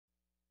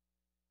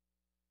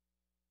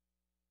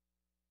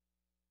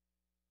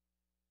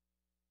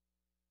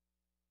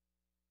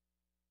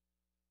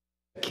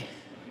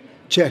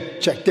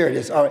Check. There it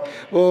is. All right.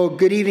 Well,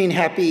 good evening,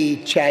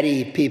 happy,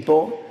 chatty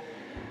people.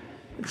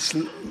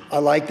 I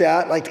like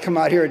that. I like to come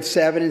out here at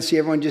 7 and see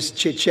everyone just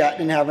chit-chatting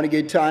and having a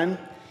good time.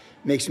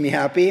 Makes me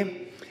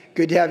happy.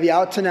 Good to have you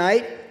out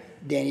tonight.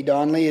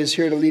 Donnelly is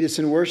here to lead us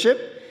in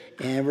worship,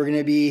 and we're going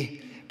to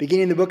be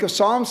beginning the book of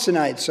Psalms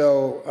tonight.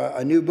 So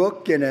a new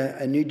book and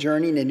a new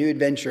journey and a new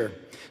adventure.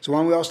 So why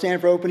don't we all stand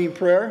for opening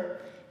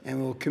prayer,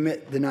 and we'll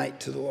commit the night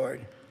to the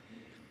Lord.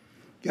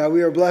 God,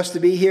 we are blessed to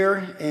be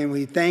here, and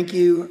we thank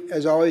you,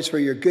 as always, for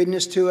your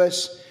goodness to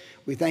us.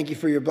 We thank you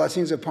for your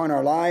blessings upon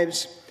our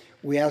lives.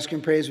 We ask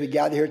and pray as we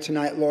gather here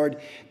tonight, Lord,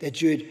 that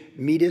you would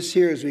meet us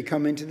here as we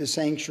come into the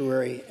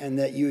sanctuary, and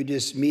that you would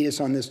just meet us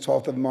on this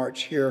 12th of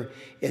March here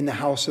in the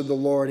house of the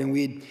Lord, and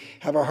we'd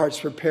have our hearts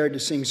prepared to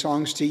sing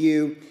songs to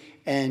you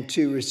and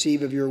to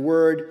receive of your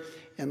word.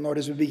 And Lord,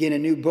 as we begin a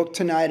new book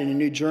tonight and a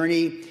new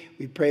journey,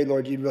 we pray,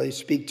 Lord, you'd really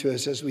speak to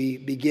us as we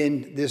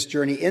begin this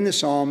journey in the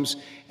Psalms,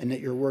 and that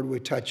your word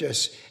would touch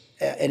us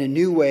in a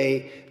new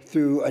way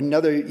through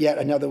yet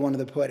another one of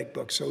the poetic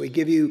books. So we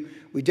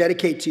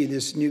dedicate to you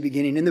this new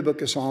beginning in the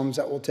book of Psalms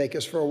that will take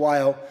us for a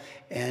while.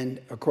 And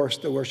of course,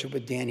 the worship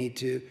with Danny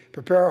to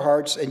prepare our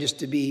hearts and just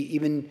to be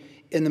even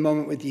in the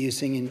moment with you,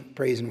 singing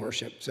praise and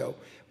worship. So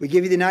we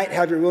give you the night.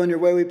 Have your will and your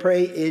way, we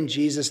pray in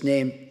Jesus'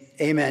 name.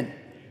 Amen.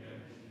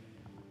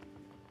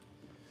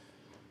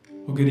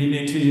 Well, good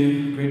evening to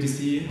you. Great to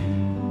see you.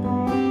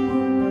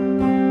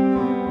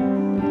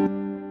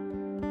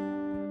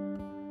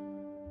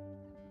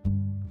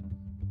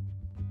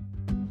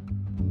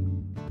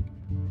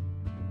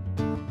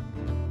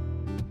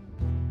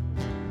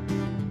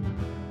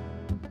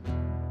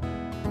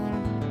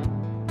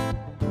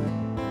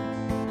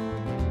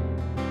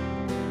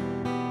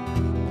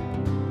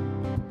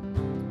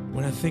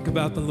 When I think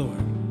about the Lord,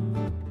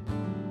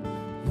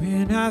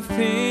 when I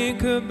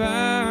think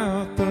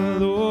about the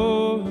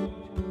Lord,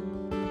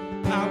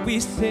 how he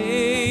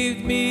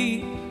saved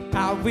me,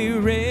 how he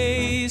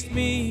raised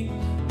me,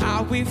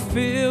 how he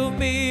filled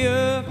me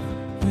up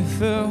with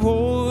the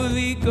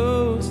Holy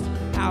Ghost,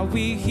 how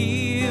he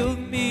healed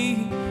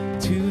me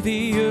to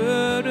the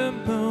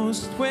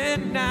uttermost.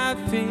 When I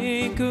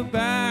think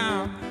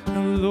about the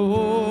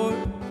Lord,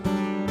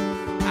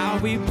 how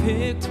he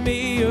picked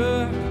me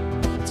up,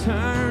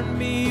 turned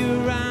me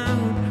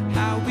around,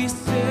 how he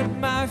set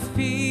my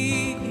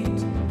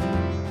feet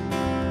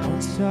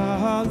on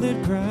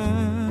solid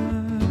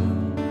ground.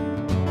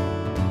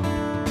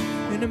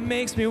 And it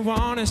makes me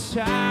want to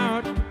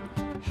shout,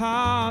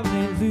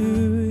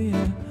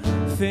 hallelujah.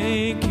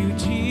 Thank you,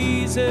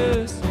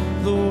 Jesus.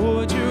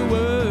 Lord, you're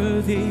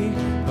worthy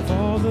of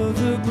all of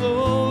the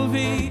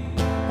glory,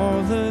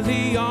 all of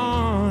the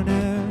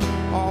honor,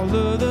 all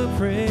of the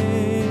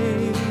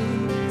praise.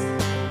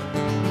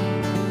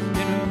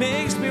 And it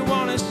makes me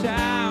want to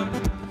shout,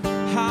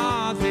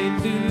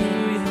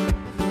 hallelujah.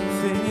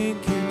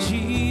 Thank you,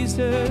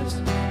 Jesus.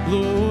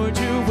 Lord,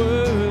 you're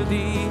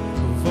worthy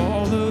of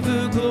all of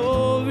the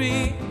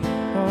glory,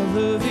 all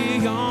of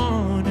the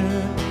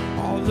honor,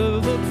 all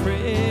of the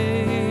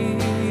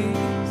praise.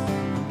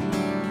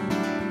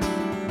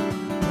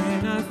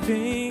 When I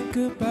think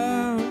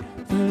about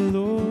the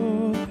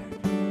Lord,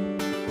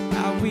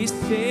 how he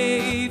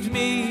saved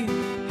me,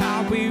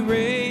 how he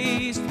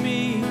raised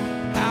me,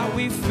 how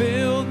he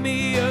filled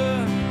me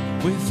up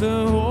with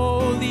the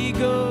Holy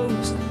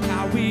Ghost,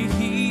 how he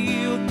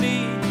healed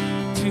me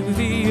to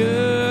the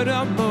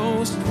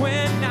uttermost.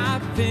 When I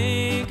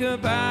think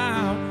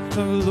about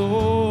the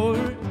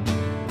Lord,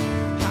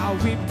 how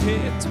he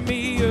picked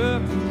me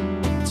up,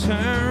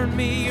 turned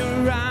me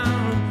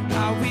around,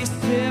 how he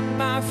set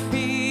my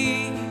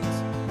feet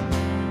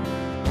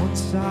on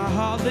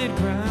solid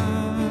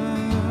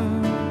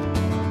ground.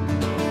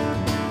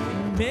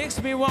 It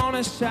makes me want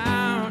to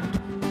shout,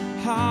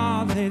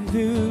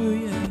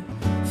 hallelujah.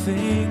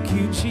 Thank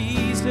you,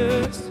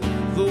 Jesus.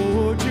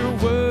 Lord, you're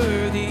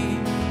worthy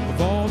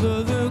of all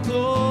of the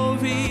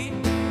glory,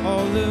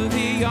 all of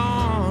the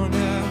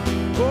honor,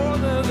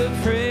 all of the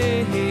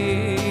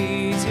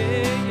praise.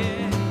 Yeah,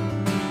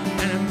 yeah.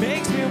 And it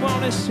makes me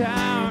want to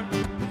shout,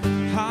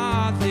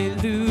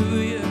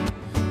 hallelujah.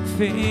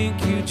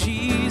 Thank you,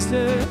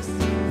 Jesus.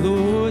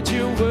 Lord,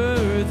 you're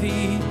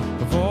worthy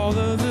of all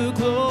of the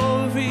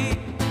glory,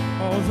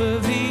 all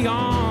of the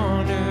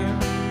honor,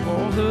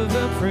 all of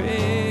the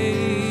praise.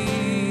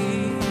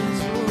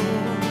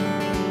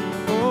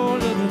 All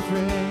of the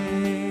praise.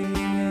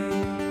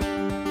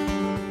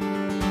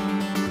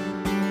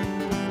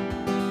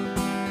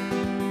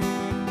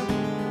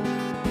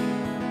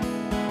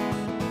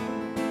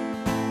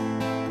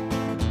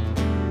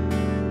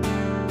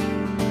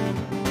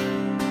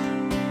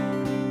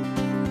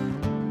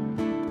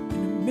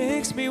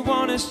 Makes me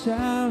want to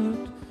shout,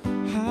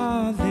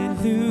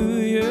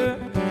 hallelujah.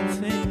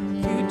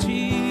 Thank you,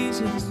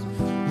 Jesus.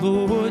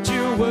 Lord,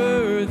 you're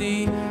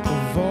worthy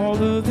of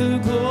all of the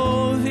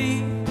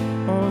glory,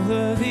 all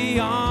of the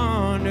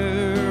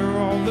honor,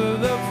 all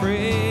of the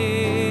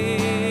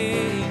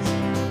praise.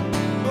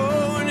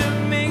 Oh, and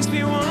it makes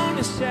me want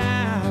to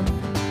shout,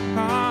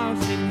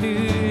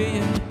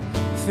 hallelujah.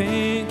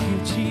 Thank you,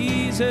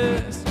 Jesus.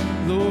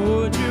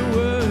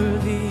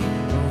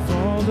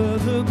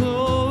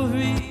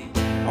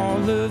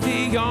 of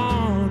the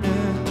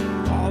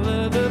honor, all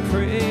of the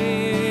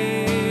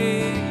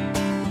praise,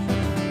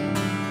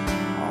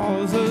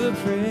 all of the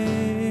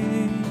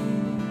praise,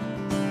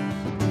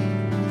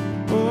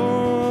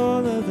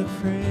 all of the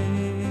praise.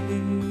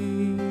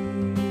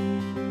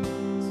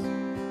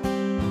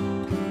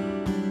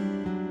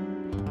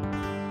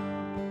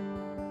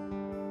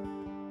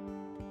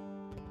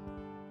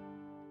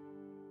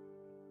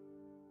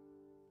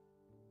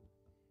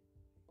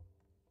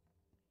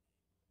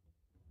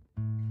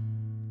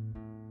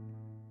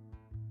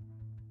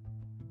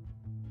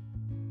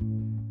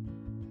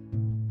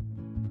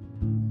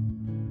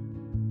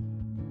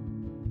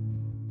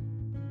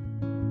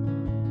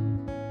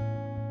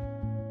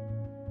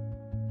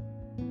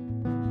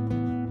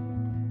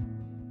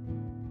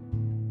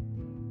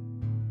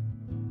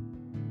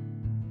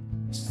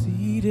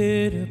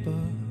 Seated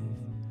above,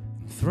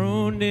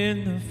 enthroned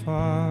in the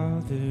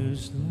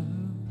Father's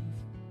love,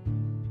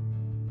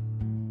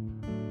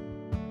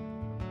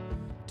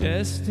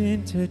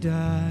 destined to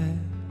die,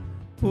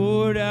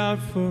 poured out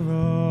for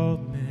all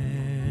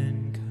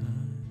mankind.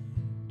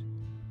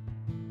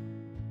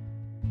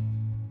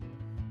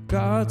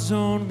 God's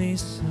only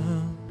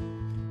Son,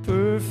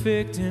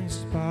 perfect and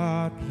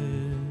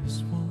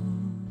spotless one.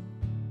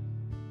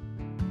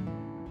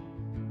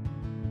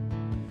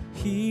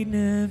 He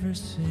never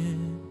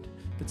sinned,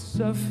 but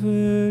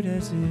suffered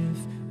as if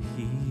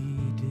he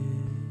did.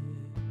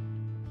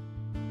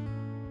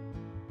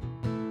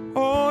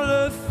 All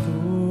authority,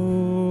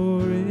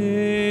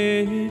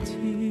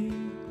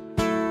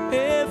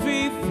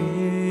 every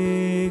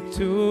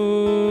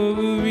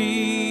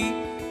victory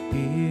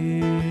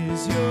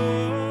is yours.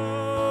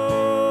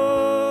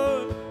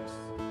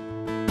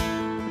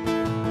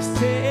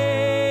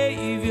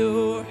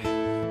 Savior,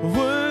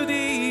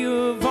 worthy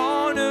of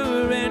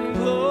honor and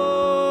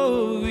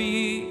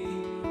glory,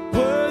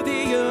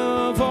 worthy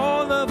of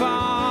all of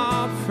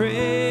our praise.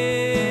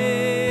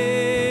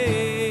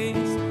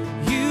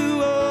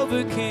 You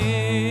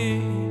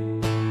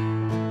overcame.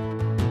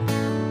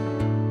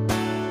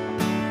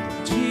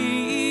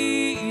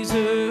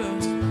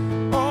 Jesus,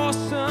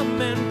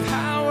 awesome and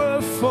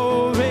powerful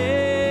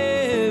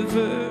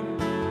forever,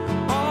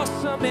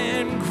 awesome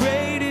and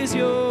great is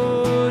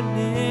your name.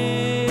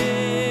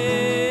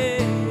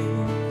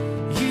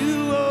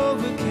 You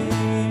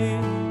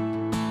overcame.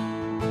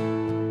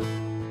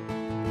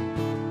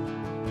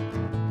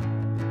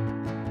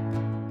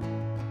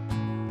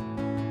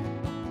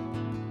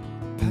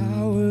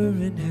 Power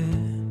in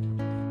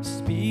hand,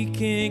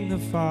 speaking the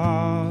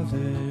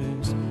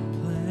Father's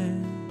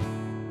plan.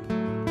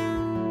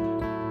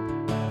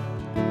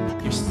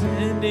 You're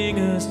sending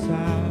us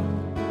out,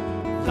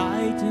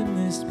 light in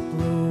this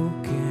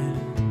broken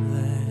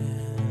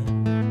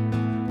land.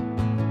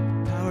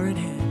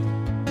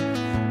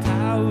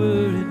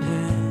 Power in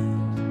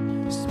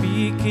hand,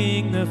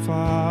 speaking the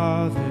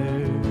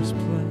Father's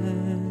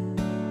plan.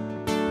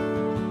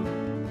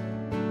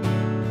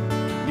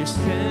 You're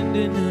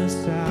sending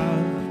us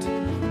out,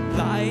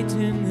 light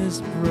in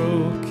this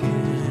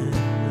broken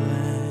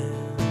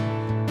land.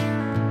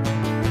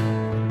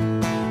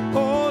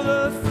 All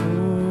authority,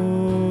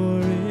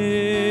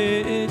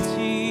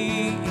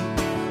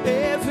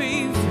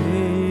 every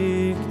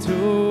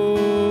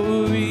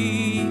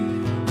victory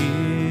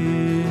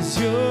is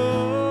yours.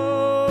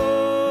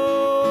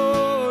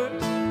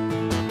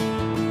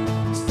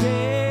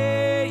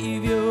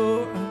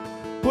 Savior,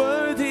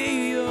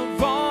 worthy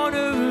of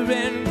honor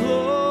and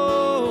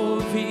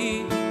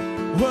glory,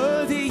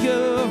 worthy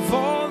of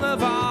all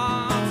of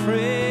our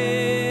praise.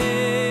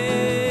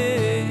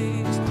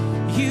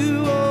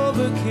 You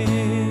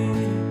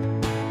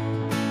overcame.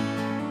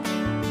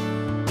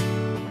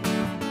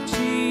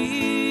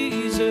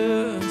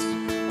 Jesus,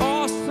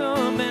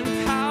 awesome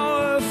and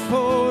powerful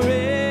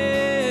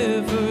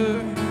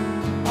forever,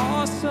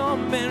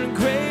 awesome and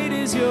great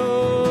is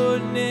your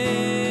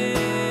name.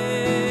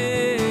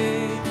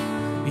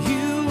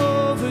 You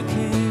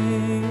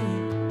overcame.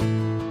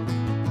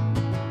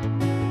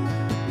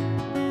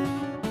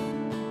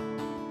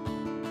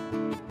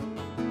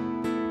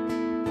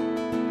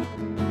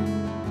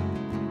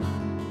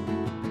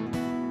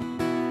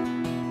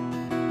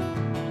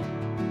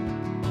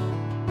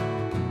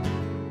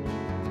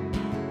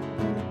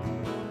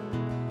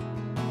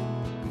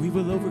 We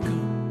will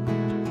overcome.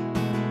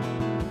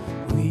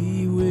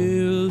 We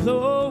will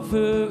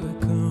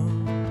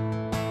overcome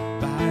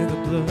by the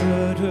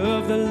blood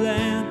of the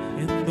Lamb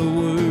and the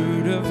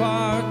word of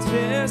our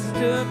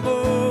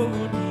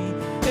testimony.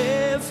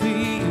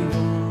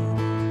 Everyone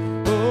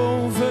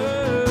overcome.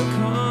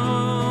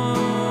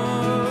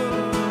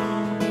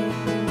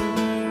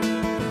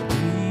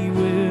 We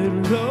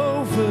will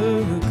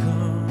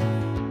overcome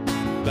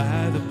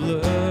by the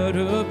blood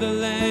of the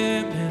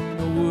Lamb and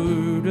the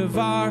word of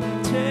our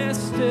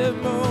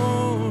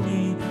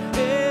testimony.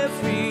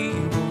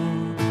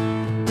 Everyone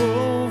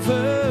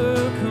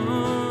overcome.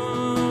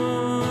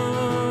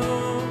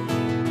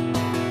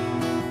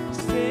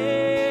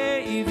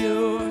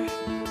 Savior,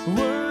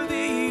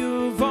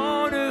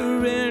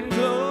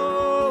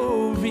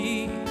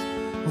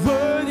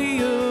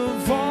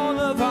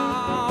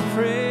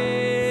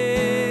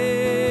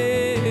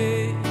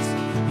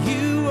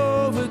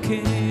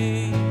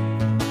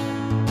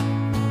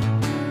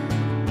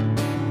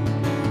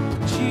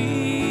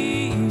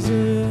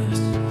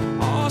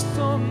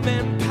 wisdom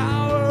and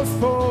power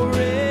forever.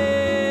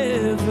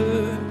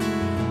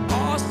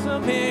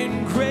 Awesome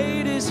and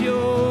great is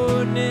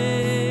your name.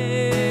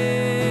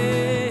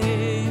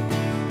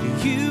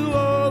 You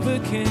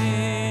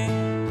overcame.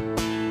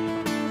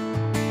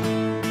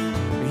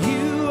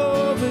 You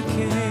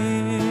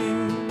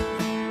overcame.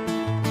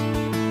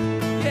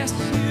 Yes,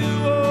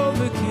 you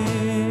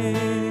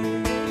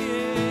overcame.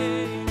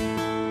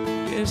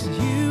 Yes,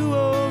 you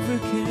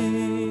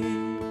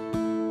overcame.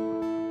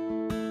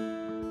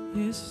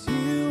 Yes,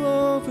 you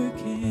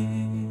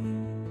overcame.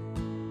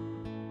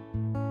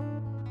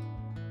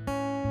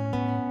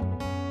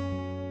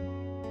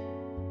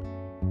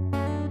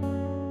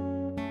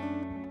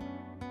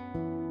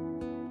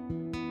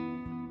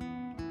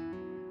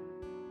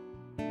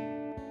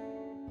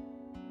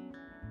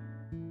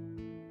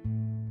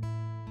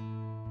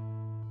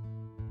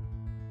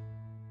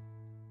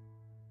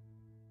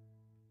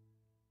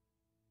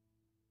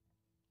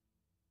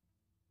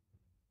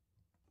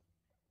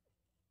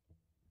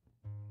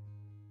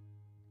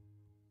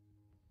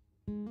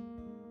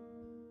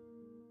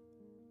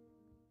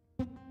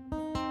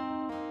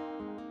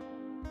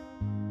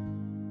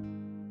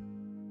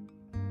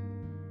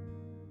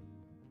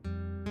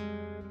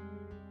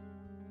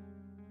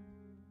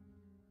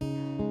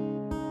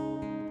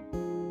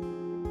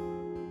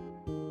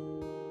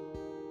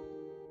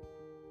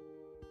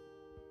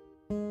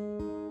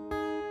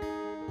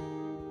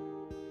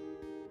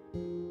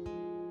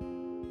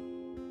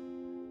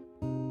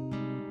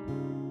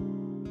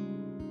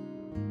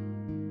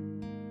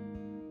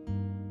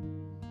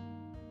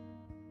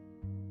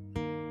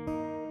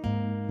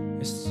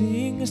 I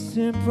sing a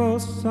simple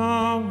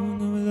song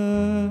of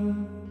love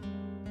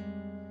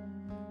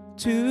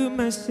to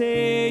my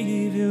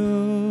Savior,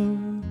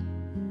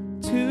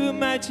 to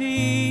my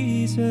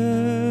Jesus.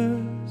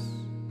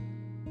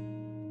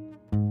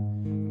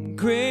 I'm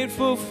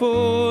grateful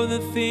for the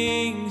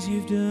things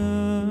you've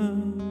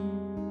done,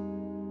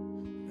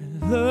 my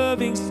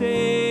loving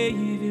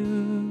Savior,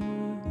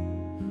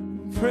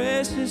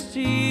 precious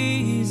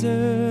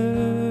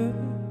Jesus.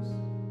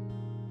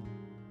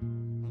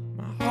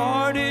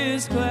 Heart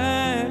is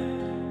glad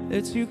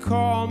that you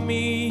call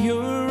me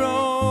your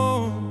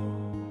own.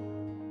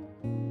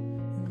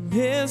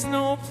 There's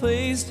no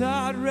place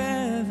I'd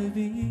rather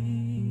be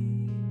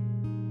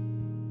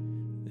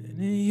than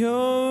in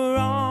your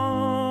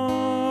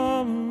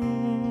arms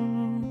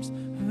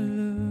of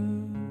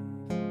love.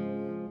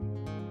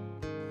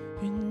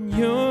 In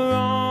your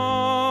arms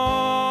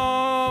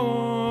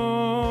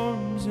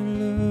of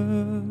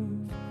love,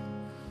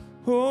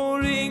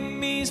 holding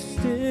me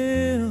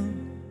still,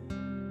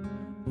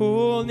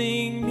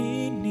 holding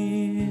me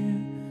near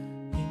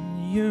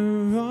in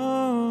your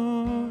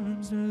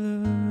arms of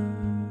love.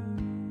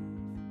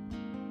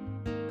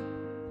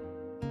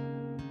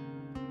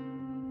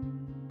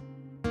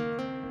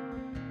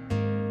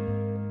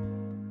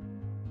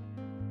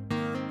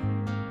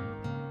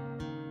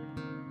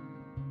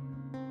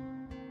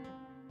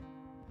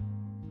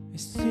 I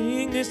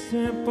sing a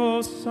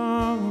simple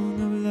song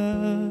of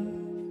love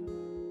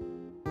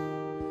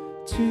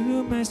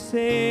to my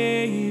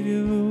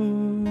Savior,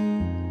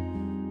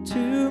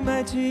 to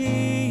my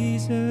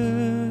Jesus.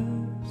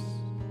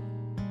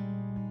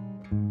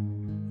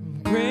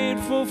 I'm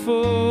grateful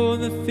for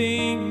the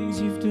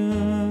things you've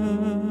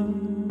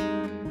done,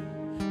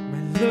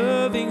 my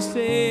loving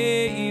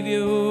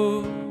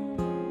Savior,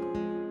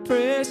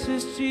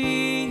 precious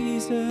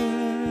Jesus.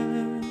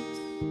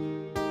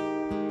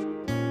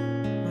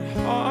 My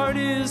heart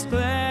is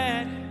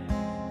glad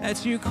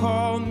that you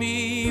called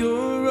me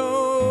your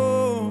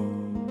own.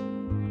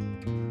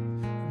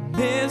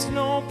 There's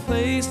no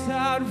place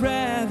I'd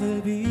rather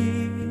be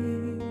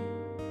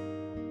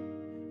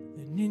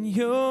than in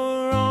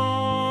your arms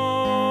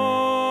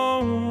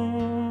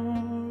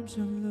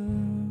of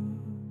love.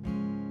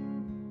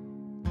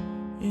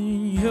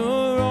 In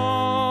your arms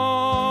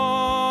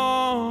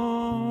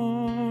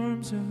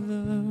of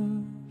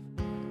love,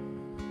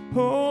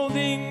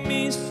 holding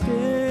me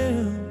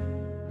still,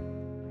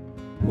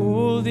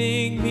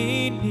 holding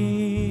me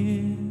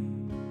near,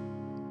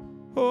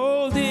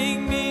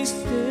 holding me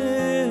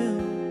still,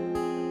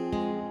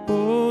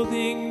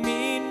 holding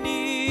me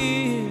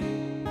near,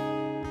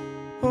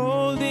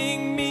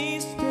 holding me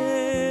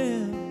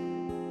still,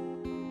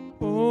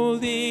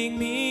 holding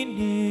me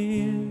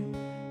near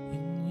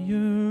in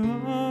your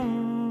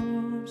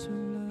arms of love.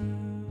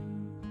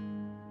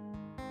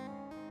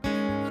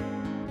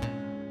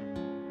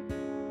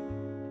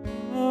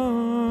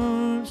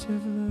 Arms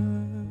of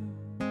love.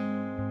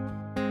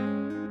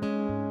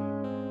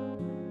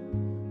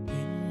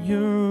 In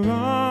your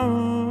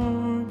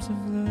arms of love.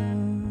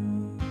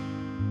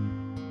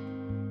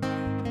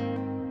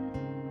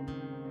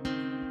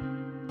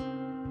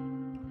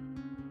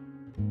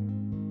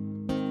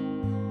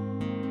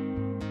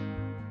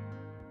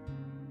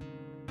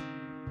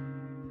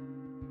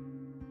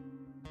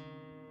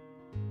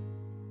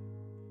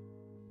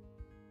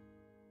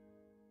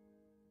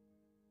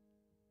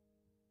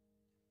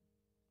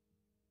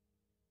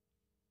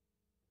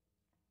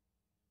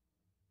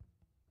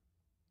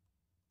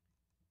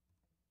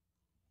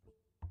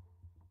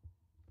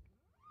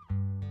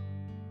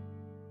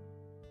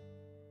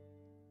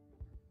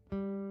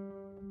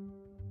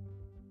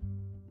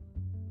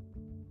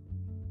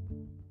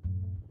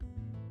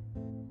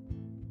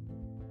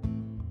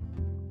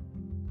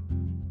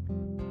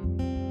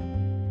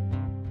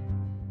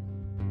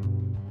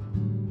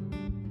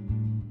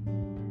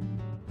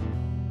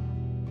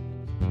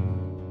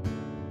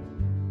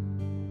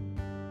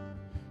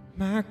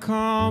 My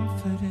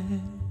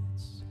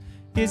confidence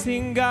is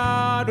in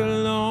God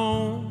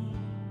alone,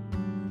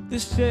 the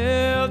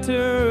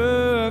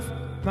shelter of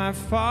my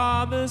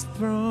Father's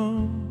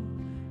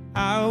throne.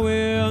 I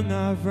will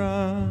not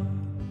run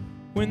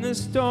when the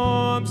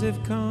storms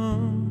have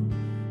come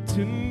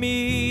to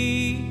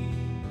me.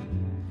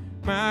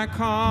 My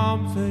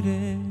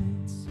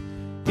confidence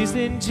is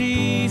in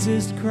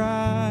Jesus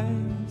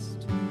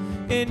Christ,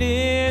 and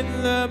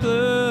in the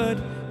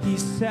blood He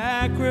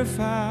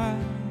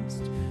sacrificed.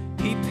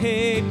 He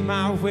paid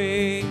my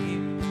way,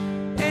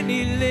 and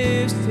He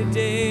lives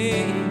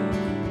today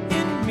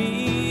in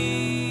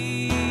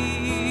me.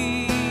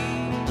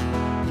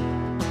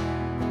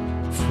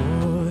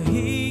 For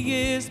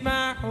He is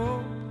my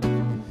hope,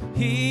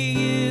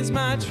 He is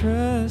my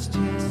trust,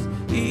 yes,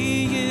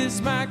 He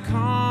is my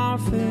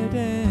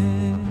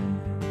confidence.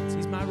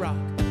 He's my rock.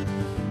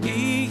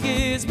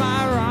 He is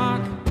my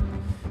rock.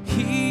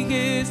 He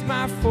is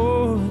my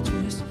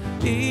fortress.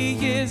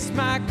 He is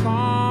my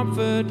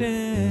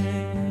confidence.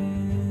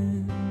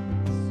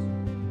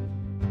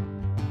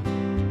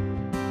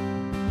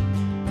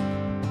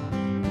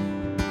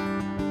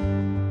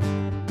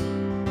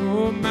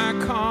 Oh, my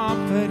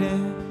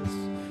confidence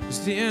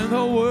is in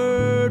the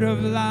word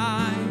of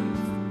life,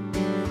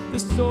 the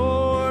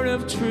sword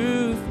of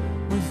truth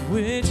with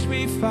which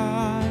we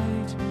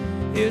fight.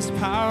 His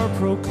power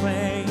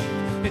proclaimed,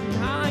 and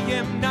I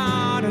am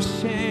not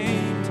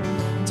ashamed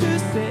to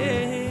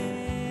say,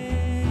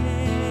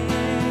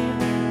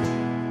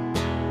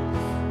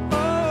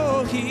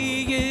 oh,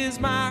 He is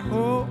my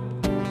hope,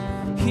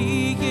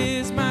 He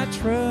is my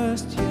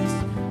trust,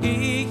 yes,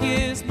 He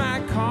is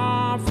my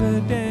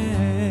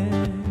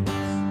confidence.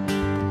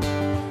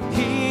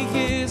 He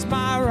is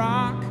my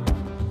rock,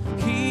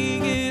 He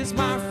is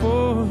my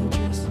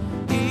fortress,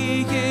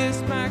 He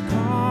is my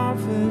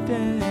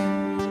confidence.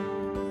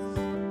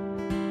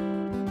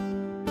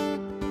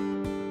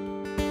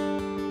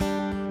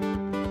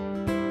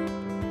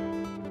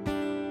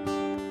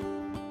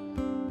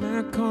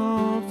 My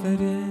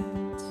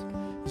confidence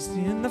is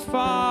in the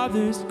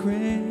Father's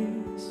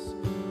grace,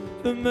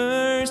 the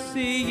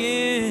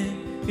mercy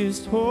in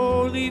His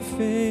holy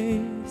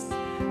face.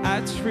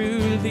 I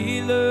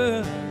truly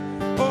love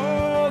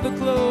all the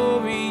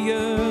glory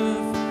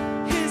of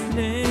His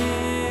name.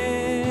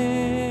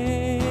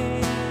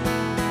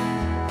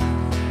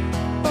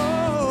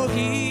 Oh,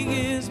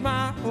 He is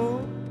my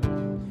hope,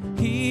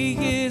 He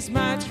is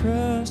my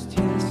trust,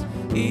 yes,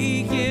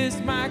 He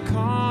is my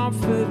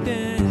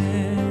confidence.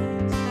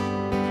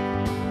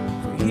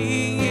 For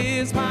He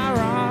is my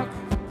rock,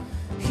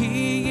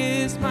 He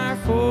is my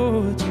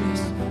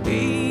fortress,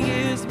 He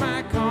is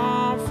my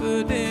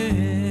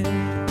confidence.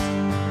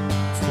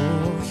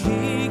 For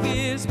He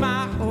is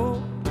my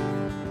hope,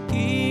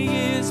 He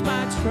is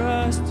my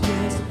trust,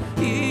 yes,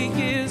 He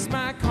is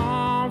my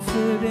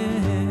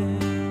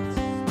confidence.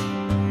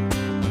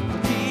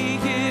 He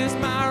is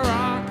my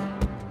rock,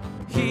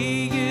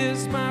 He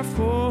is my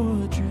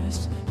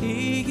fortress,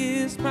 He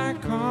is my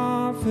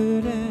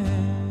confidence.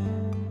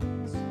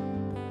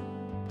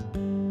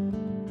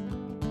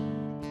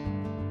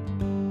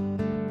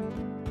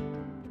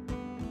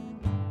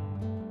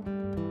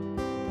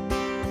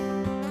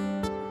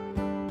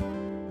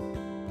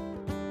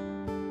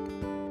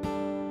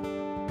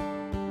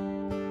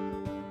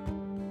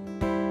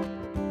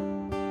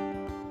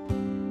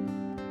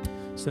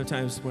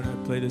 Sometimes when I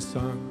play this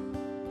song,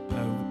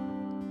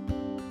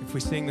 if we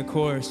sing the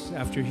chorus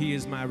after He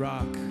is my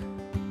rock,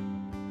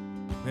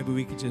 maybe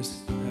we could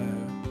just,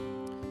 kind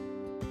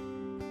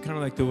of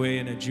like the way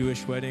in a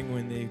Jewish wedding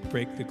when they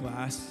break the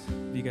glass.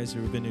 Have you guys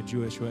ever been to a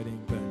Jewish wedding?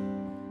 But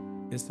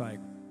it's like,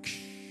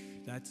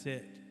 that's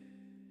it.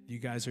 You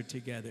guys are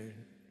together,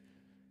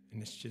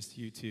 and it's just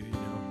you two, you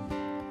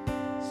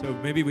know. So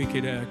maybe we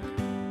could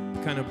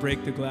kind of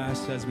break the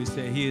glass as we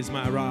say, He is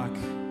my rock,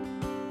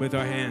 with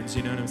our hands,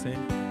 you know what I'm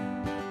saying?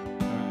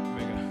 All right, here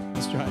we go.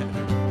 Let's try it.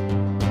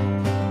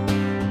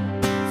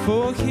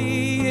 For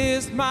He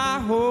is my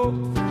hope,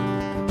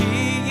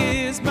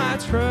 He is my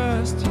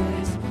trust,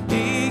 yes,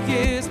 He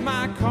is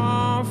my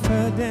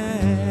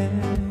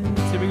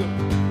confidence. Here we go.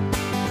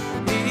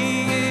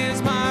 He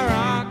is my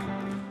rock,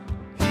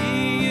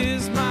 He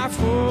is my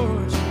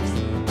fortress,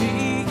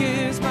 He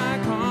is my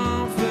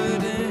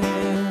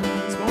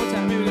confidence. One more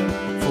time, here we go.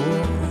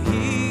 For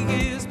He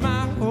is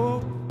my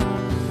hope,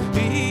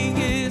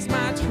 He is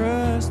my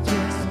trust,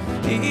 yes,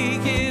 He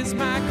is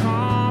my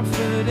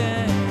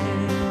confidence.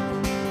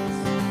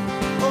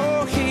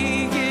 Oh,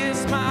 He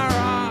is my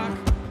rock,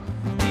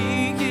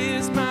 He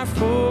is my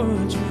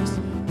fortress,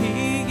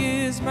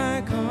 He is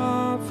my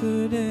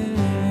confidence.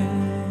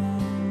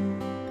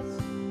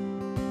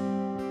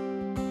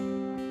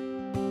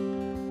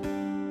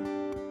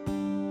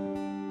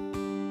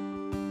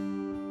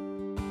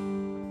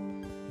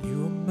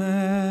 You're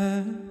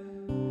my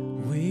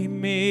way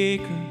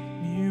maker,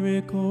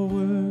 miracle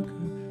worker,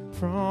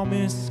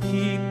 promise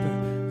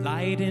keeper,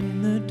 light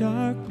in the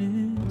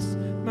darkness.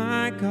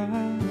 My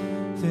God,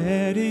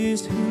 that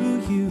is who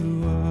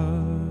You are.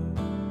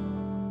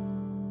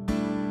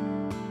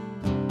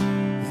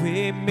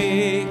 way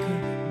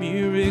maker,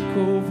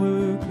 miracle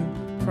worker,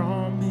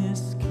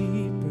 promise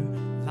keeper,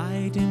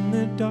 light in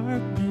the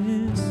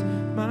darkness,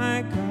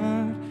 my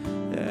God,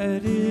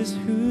 that is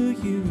who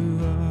you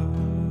are.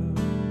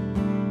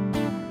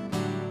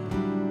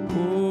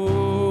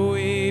 Oh,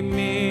 way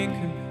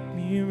maker,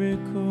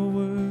 miracle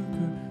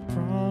worker,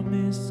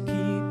 promise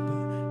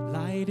keeper,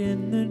 light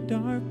in the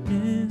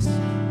darkness,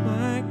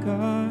 my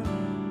God,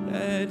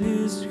 that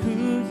is who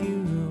you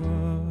are.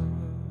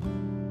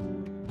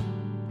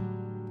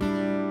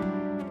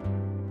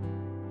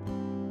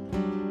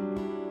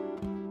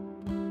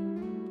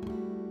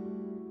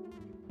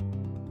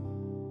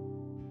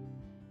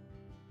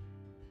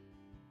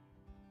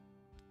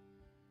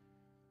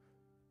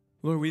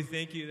 Lord, we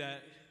thank you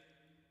that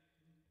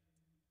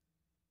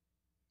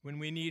when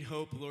we need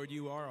hope, Lord,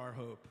 you are our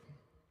hope.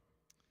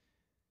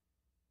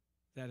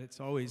 That it's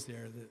always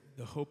there,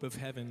 the hope of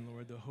heaven,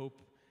 Lord, the hope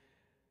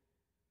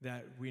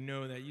that we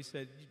know that you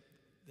said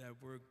that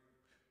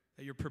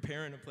you're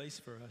preparing a place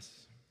for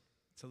us,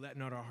 to let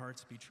not our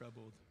hearts be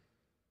troubled.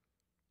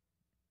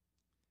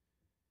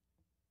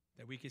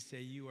 That we could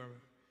say, you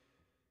are,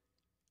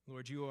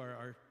 Lord, you're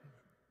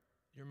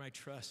my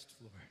trust,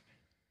 Lord.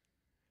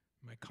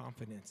 My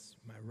confidence,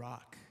 my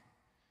rock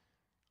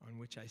on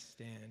which I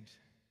stand.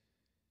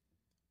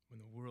 When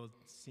the world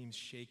seems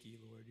shaky,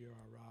 Lord, you're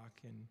our rock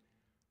and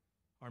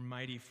our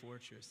mighty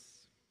fortress.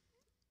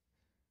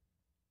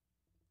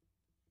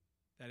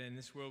 That in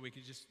this world we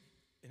could just,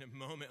 in a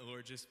moment,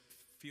 Lord, just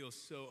feel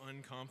so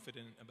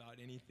unconfident about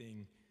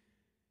anything.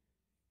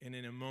 And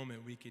in a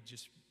moment we could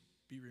just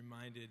be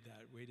reminded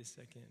that, wait a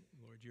second,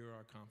 Lord, you're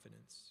our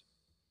confidence.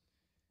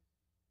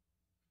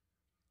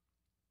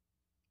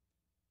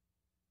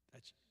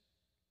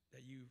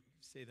 That you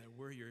say that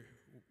we're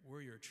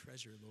your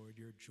treasure, Lord,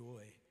 your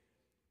joy.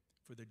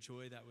 For the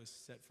joy that was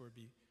set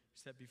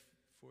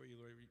before you,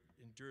 Lord, we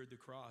endured the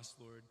cross,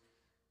 Lord,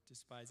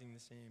 despising the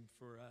same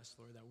for us,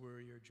 Lord, that we're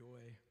your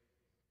joy.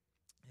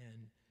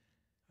 And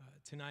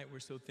tonight we're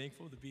so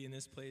thankful to be in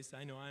this place.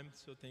 I know I'm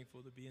so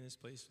thankful to be in this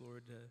place,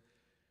 Lord,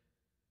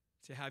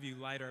 to have you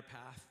light our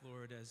path,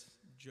 Lord, as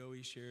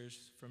Joey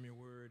shares from your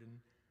word. And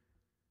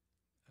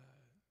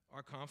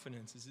our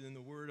confidence is in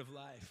the word of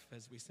life,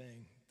 as we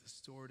sang, the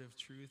sword of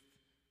truth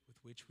with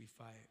which we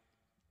fight.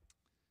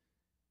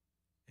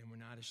 And we're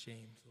not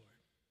ashamed, Lord.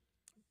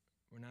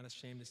 We're not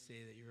ashamed to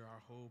say that you're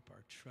our hope,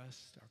 our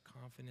trust, our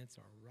confidence,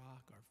 our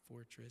rock, our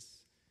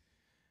fortress.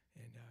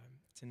 And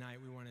tonight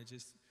we want to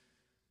just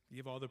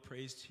give all the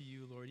praise to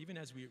you, Lord, even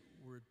as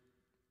we're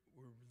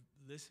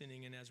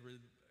listening and as we're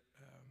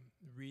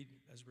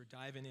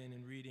diving in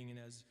and reading and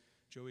as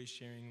Joey's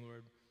sharing,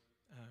 Lord,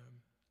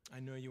 I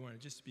know you want to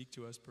just speak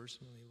to us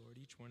personally, Lord,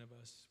 each one of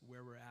us,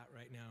 where we're at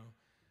right now.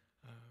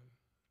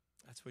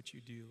 That's what you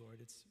do, Lord.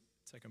 It's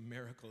like a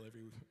miracle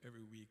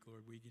every week,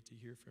 Lord. We get to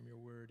hear from your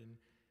word,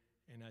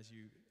 and as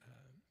you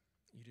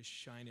just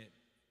shine it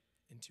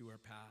into our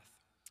path.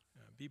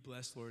 Be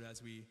blessed, Lord,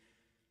 as we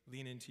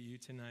lean into you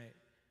tonight,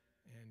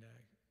 and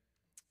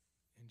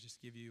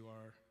just give you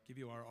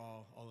our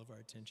all of our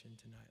attention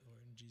tonight, Lord.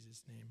 In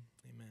Jesus' name,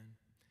 amen.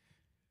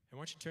 And why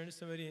don't you turn to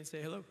somebody and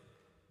say hello?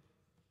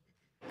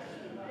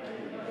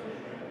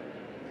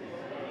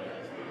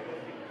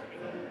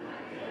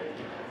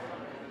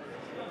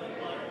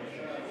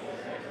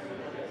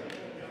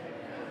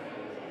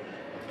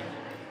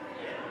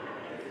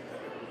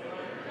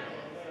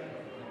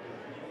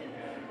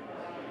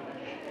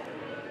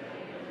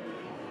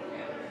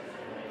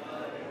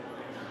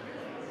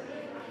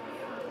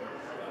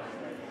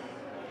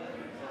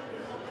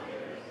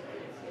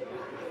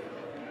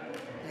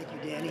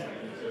 Danny.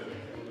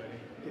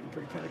 Getting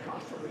pretty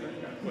Pentecostal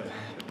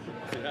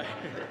today.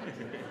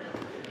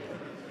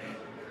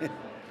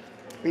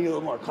 We need a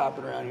little more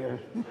clapping around here.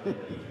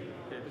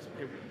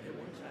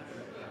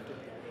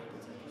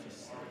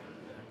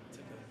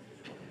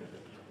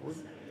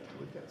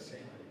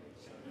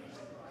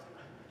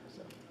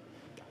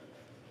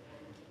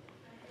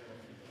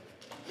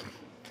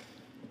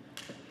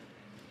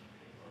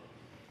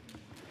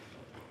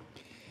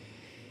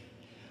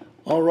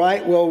 All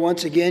right, well,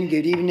 once again,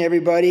 good evening,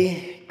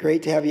 everybody.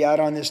 Great to have you out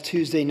on this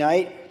Tuesday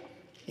night.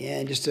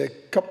 And just a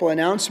couple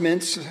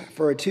announcements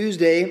for a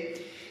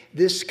Tuesday.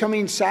 This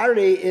coming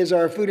Saturday is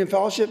our food and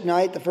fellowship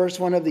night, the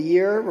first one of the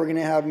year. We're going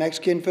to have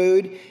Mexican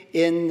food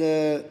in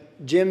the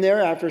gym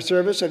there after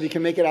service. So if you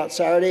can make it out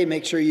Saturday,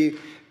 make sure you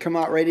come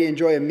out ready to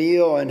enjoy a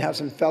meal and have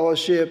some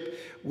fellowship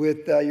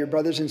with your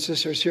brothers and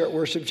sisters here at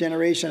Worship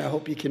Generation. I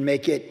hope you can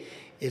make it.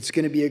 It's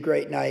going to be a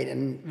great night,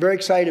 and very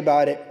excited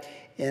about it.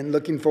 And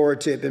looking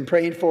forward to it. Been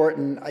praying for it,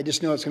 and I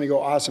just know it's going to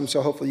go awesome,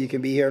 so hopefully you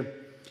can be here.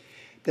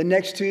 The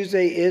next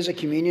Tuesday is a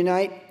communion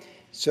night.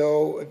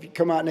 So if you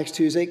come out next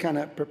Tuesday, kind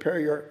of prepare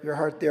your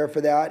heart there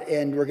for that.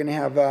 And we're going to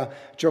have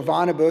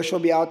Giovanna Bush will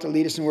be out to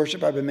lead us in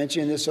worship. I've been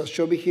mentioning this, so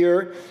she'll be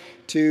here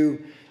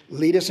to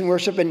lead us in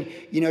worship. And,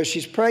 you know,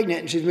 she's pregnant,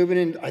 and she's moving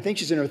in, I think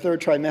she's in her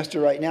third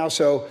trimester right now.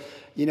 So,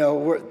 you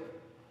know,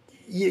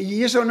 you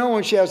just don't know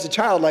when she has a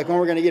child, like when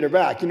we're going to get her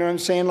back. You know what I'm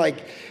saying?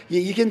 Like,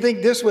 you can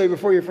think this way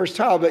before your first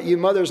child, but you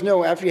mothers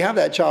know after you have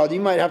that child, you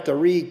might have to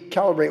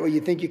recalibrate what you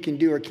think you can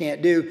do or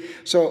can't do.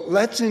 So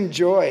let's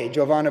enjoy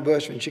Giovanna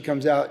Bush when she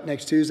comes out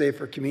next Tuesday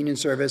for communion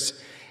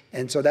service.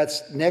 And so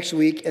that's next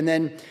week. And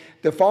then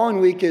the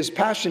following week is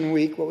Passion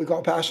Week, what we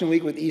call Passion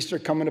Week, with Easter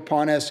coming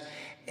upon us.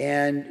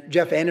 And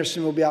Jeff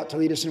Anderson will be out to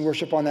lead us in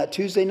worship on that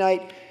Tuesday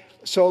night,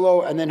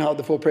 solo, and then have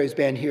the full praise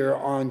band here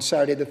on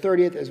Saturday the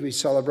 30th as we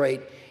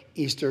celebrate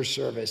Easter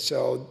service.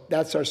 So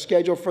that's our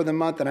schedule for the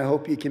month, and I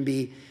hope you can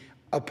be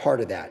a part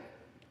of that.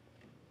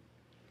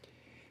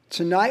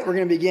 Tonight we're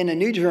going to begin a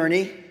new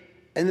journey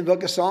in the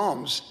book of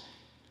Psalms.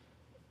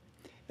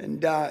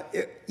 And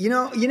you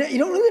don't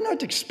really know what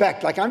to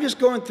expect. Like, I'm just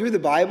going through the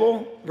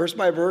Bible verse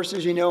by verse,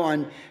 as you know,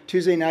 on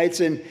Tuesday nights,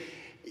 and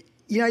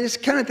I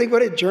just kind of think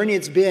what a journey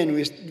it's been.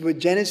 With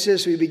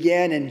Genesis, we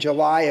began in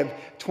July of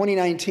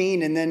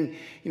 2019, and then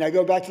I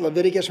go back to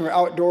Leviticus, and we're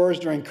outdoors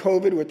during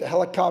COVID with the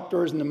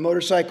helicopters and the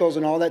motorcycles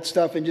and all that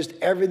stuff, and just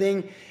everything.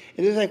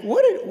 And it's like,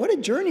 what a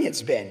journey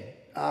it's been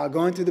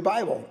going through the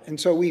Bible. And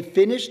so we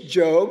finished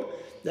Job.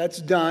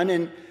 That's done,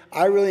 and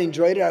I really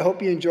enjoyed it. I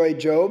hope you enjoyed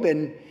Job,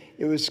 and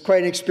it was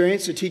quite an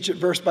experience to teach it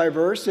verse by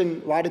verse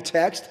and a lot of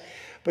text.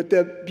 But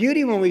the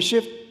beauty when we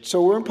shift,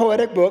 so we're in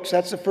poetic books.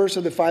 That's the first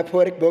of the 5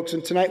 poetic books.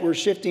 And tonight we're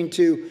shifting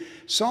to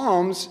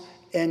Psalms.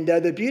 And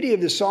the beauty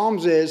of the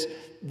Psalms is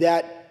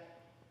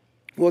that,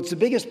 well, it's the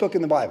biggest book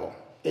in the Bible.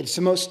 It's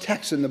the most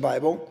text in the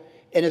Bible.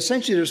 And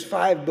essentially there's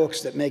 5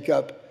 books that make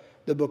up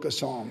the book of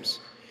Psalms.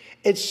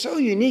 It's so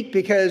unique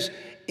because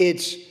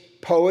it's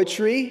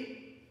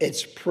poetry,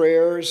 it's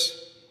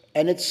prayers,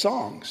 and it's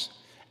songs.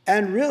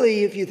 And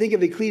really, if you think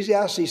of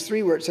Ecclesiastes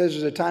 3, where it says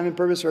there's a time and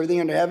purpose for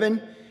everything under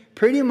heaven,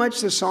 pretty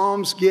much the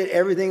Psalms get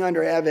everything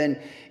under heaven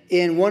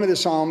in one of the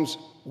Psalms,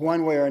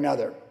 one way or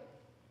another.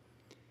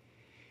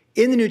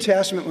 In the New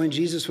Testament, when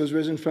Jesus was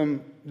risen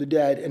from the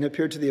dead and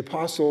appeared to the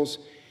apostles,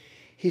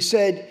 he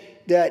said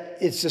that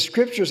it's the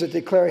scriptures that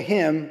declare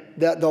him,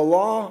 that the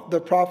law,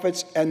 the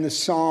prophets, and the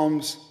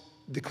Psalms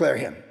declare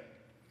him.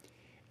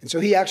 And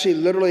so he actually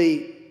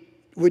literally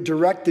would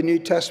direct the New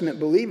Testament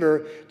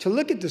believer to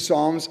look at the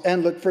Psalms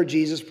and look for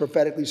Jesus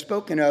prophetically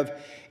spoken of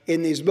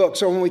in these books.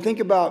 So when we think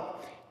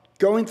about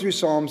going through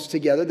Psalms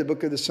together, the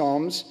book of the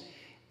Psalms,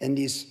 and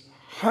these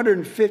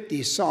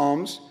 150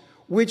 Psalms,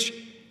 which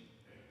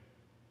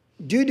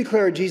do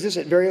declare Jesus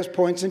at various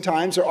points in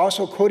times, are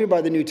also quoted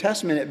by the New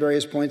Testament at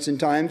various points in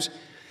times,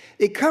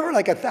 they cover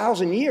like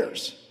 1,000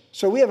 years.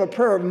 So we have a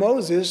prayer of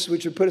Moses,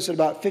 which would put us at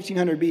about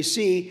 1500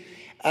 BC,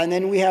 and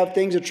then we have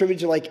things attributed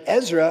to like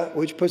Ezra,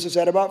 which puts us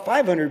at about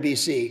 500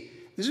 BC.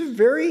 This is a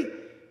very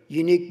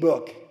unique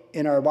book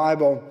in our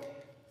Bible.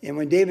 And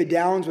when David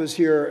Downs was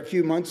here a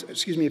few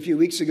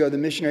weeks ago, the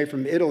missionary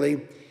from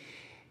Italy,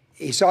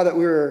 he saw that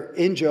we were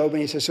in Job,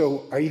 and he said,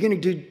 so are you going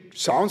to do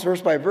Psalms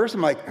verse by verse?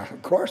 I'm like,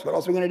 of course, what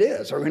else are we going to do?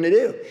 That's what we're going to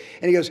do.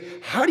 And he goes,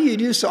 how do you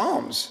do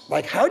Psalms?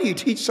 Like, how do you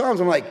teach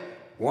Psalms? I'm like,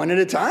 one at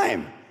a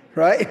time,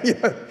 right?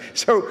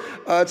 So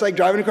it's like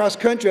driving across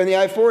country on the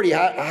I-40.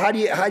 How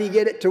do you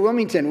get it to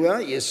Wilmington?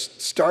 Well, you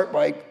start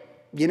by,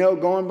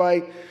 going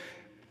by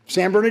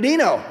San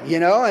Bernardino,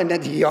 and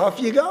then off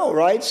you go,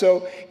 right?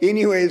 So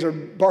anyways, or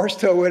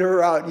Barstow, whatever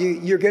route,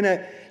 you're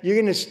gonna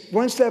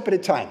one step at a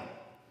time.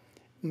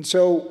 And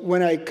so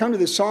when I come to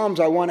the Psalms,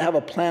 I want to have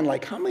a plan,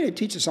 like how am I going to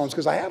teach the Psalms?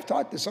 Because I have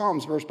taught the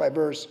Psalms verse by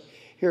verse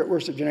here at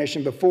Worship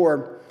Generation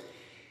before.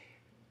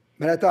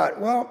 But I thought,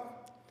 well,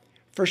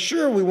 for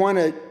sure one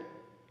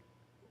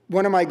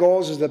of my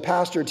goals as the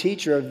pastor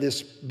teacher of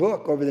this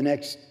book over the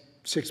next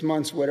 6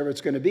 months, whatever it's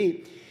going to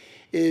be,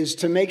 is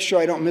to make sure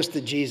I don't miss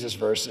the Jesus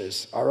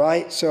verses, all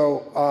right?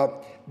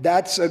 So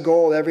that's a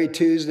goal every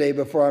Tuesday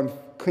before I'm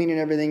cleaning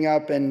everything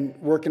up and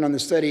working on the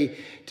study,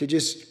 to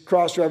just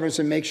cross-reference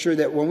and make sure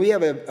that when we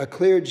have a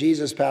clear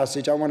Jesus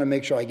passage, I want to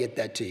make sure I get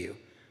that to you.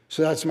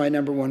 So that's my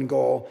number one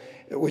goal,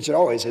 which it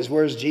always is.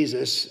 Where's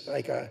Jesus?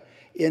 Like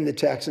in the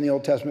text in the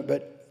Old Testament,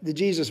 but the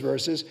Jesus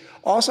verses.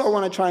 Also, I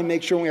want to try and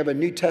make sure we have a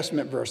New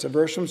Testament verse, a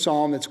verse from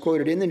Psalm that's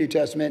quoted in the New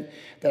Testament,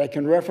 that I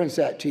can reference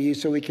that to you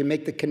so we can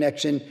make the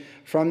connection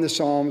from the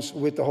Psalms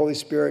with the Holy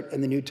Spirit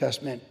and the New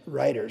Testament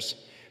writers.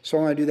 So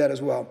I want to do that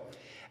as well.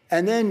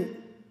 And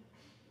then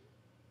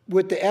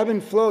with the ebb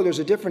and flow, there's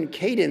a different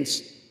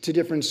cadence to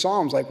different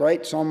Psalms. Like,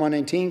 right, Psalm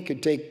 119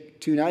 could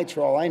take 2 nights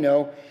for all I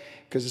know,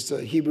 because it's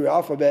the Hebrew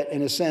alphabet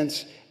in a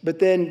sense. But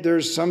then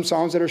there's some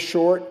Psalms that are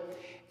short.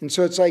 And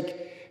so it's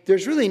like,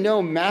 there's really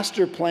no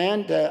master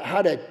plan to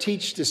how to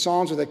teach the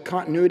Psalms with a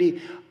continuity,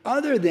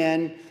 other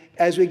than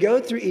as we go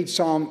through each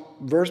Psalm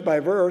verse by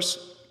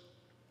verse,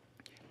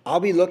 I'll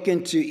be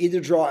looking to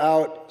either draw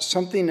out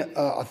something,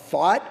 a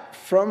thought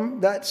from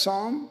that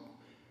Psalm.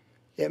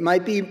 It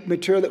might be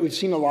material that we've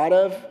seen a lot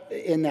of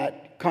in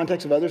that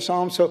context of other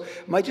Psalms. So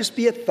it might just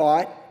be a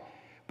thought,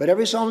 but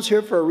every Psalm's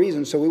here for a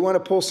reason. So we want to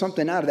pull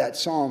something out of that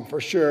Psalm for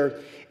sure.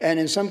 And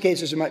in some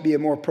cases, it might be a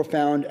more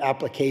profound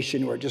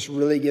application where it just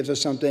really gives us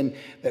something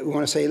that we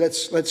want to say,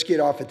 let's get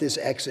off at this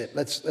exit.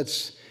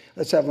 Let's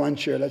let's have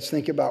lunch here. Let's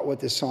think about what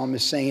this psalm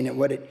is saying and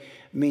what it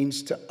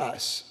means to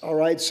us. All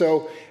right,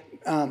 so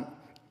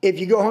if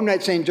you go home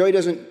tonight saying Joey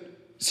doesn't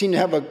seem to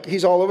have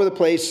he's all over the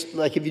place,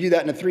 like if you do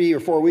that in 3 or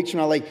 4 weeks from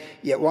now, like,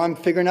 yeah, well, I'm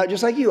figuring out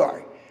just like you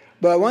are.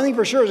 But one thing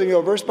for sure is we're going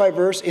to go verse by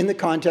verse in the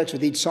context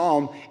with each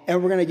psalm,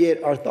 and we're going to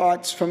get our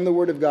thoughts from the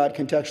Word of God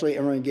contextually,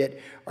 and we're going to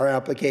get our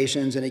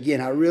applications. And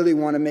again, I really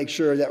want to make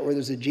sure that where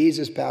there's a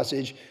Jesus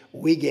passage,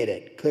 we get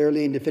it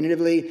clearly and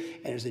definitively,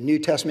 and there's a New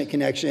Testament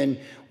connection,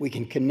 we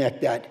can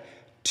connect that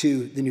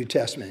to the New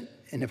Testament.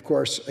 And of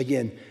course,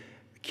 again,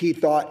 key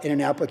thought and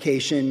an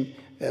application,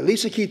 at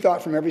least a key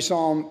thought from every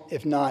psalm,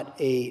 if not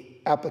a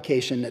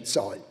application that's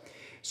solid.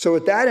 So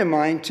with that in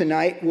mind,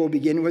 tonight we'll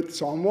begin with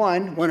Psalm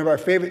 1, one of our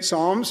favorite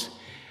psalms.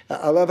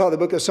 I love how the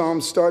book of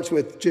Psalms starts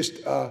with just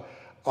a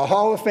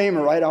Hall of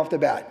Famer right off the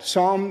bat,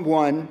 Psalm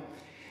 1.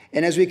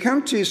 And as we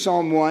come to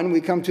Psalm 1,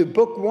 we come to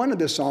book 1 of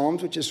the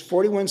Psalms, which is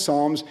 41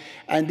 Psalms,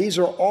 and these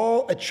are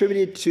all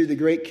attributed to the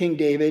great King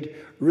David,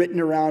 written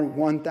around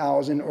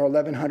 1000 or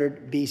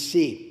 1100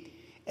 BC.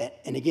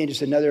 And again,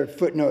 just another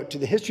footnote to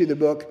the history of the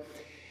book.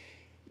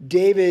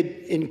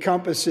 David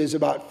encompasses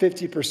about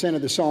 50%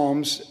 of the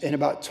Psalms, and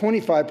about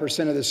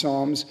 25% of the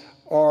Psalms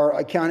are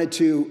accounted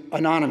to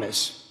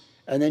anonymous.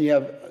 And then you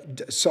have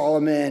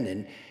Solomon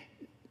and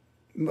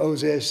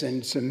Moses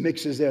and some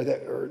mixes there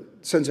that are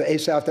sons of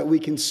Asaph that we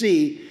can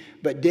see,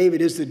 but David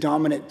is the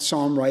dominant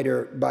psalm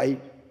writer by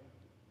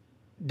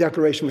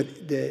declaration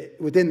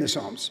within the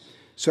Psalms.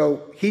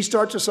 So he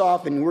starts us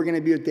off, and we're going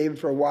to be with David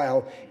for a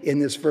while in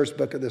this first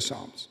book of the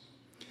Psalms.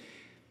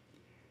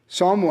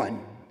 Psalm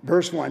 1.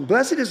 Verse 1,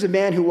 blessed is the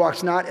man who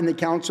walks not in the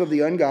counsel of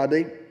the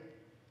ungodly,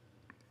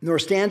 nor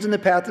stands in the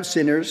path of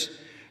sinners,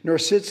 nor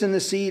sits in the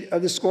seat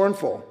of the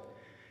scornful.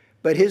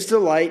 But his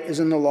delight is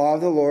in the law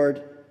of the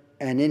Lord,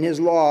 and in his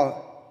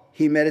law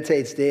he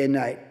meditates day and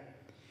night.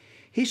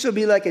 He shall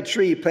be like a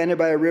tree planted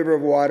by a river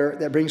of water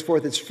that brings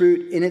forth its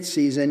fruit in its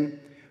season,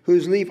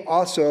 whose leaf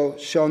also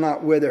shall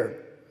not wither.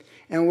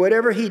 And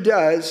whatever he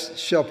does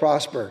shall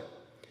prosper.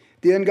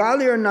 The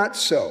ungodly are not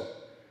so,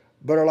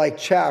 but are like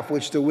chaff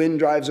which the wind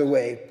drives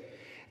away.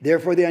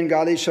 Therefore the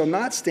ungodly shall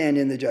not stand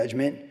in the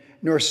judgment,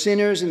 nor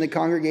sinners in the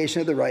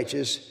congregation of the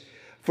righteous.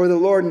 For the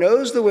Lord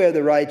knows the way of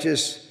the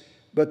righteous,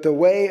 but the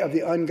way of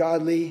the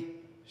ungodly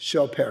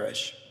shall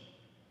perish.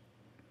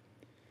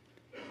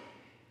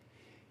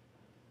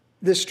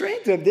 The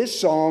strength of this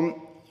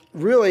psalm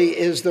really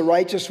is the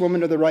righteous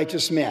woman or the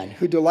righteous man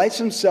who delights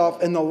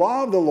himself in the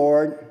law of the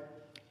Lord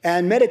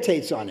and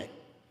meditates on it.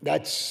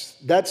 That's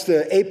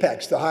the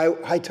apex, the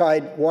high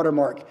tide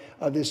watermark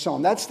of this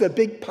psalm. That's the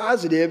big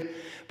positive.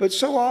 But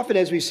so often,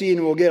 as we see,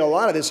 and we'll get a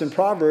lot of this in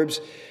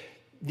Proverbs,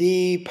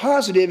 the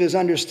positive is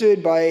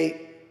understood by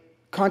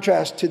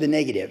contrast to the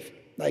negative.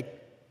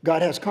 Like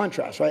God has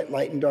contrast, right?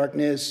 Light and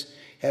darkness,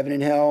 heaven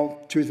and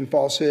hell, truth and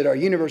falsehood. Our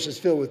universe is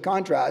filled with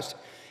contrast.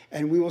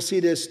 And we will see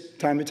this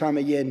time and time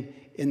again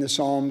in the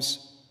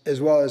Psalms, as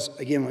well as,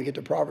 again, when we get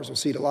to Proverbs, we'll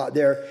see it a lot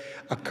there.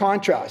 A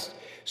contrast.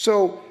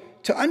 So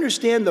to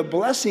understand the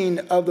blessing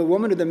of the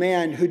woman or the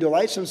man who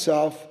delights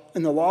himself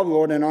in the law of the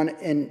Lord,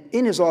 and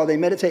in his law they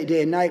meditate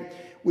day and night,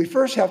 we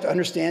first have to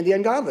understand the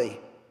ungodly.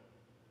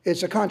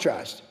 It's a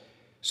contrast.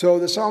 So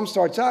the psalm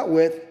starts out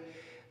with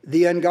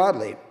the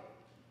ungodly.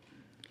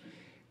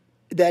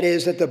 That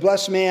is, that the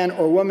blessed man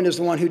or woman is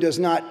the one who does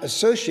not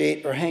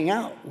associate or hang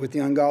out with the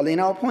ungodly. And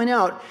I'll point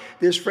out,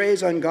 this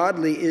phrase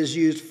ungodly is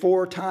used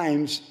 4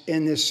 times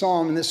in this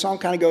psalm. And this psalm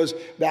kind of goes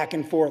back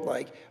and forth,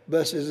 like,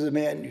 blessed is the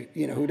man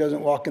who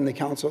doesn't walk in the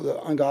counsel of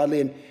the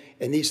ungodly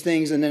and these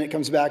things. And then it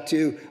comes back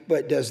to,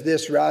 but does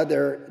this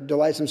rather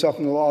delights himself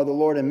in the law of the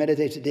Lord and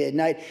meditates it day and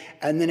night.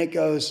 And then it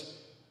goes,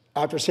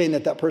 after saying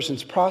that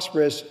person's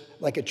prosperous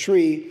like a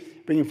tree,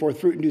 bringing forth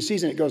fruit in due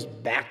season, it goes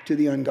back to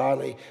the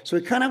ungodly. So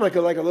it's kind of like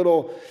a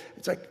little,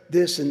 it's like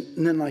this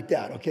and then like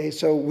that, okay?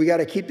 So we got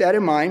to keep that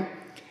in mind.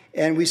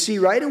 And we see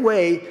right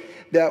away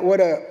that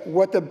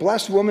what the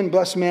blessed woman,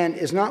 blessed man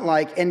is not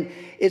like. And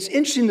it's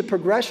interesting, the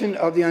progression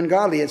of the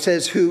ungodly. It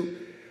says,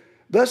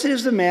 blessed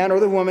is the man or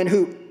the woman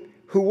who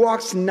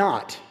walks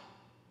not.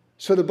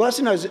 So the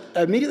blessing is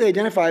immediately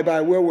identified by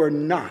where we're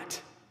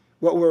not,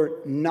 what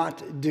we're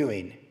not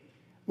doing,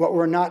 what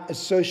we're not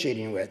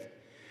associating with.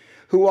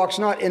 Who walks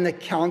not in the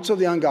counsel of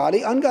the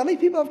ungodly. Ungodly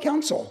people have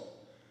counsel.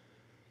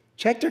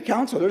 Check their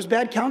counsel. There's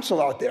bad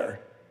counsel out there.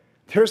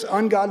 There's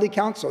ungodly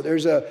counsel.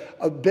 There's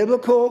a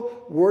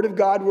biblical Word of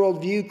God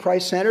worldview,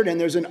 Christ-centered, and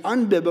there's an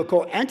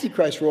unbiblical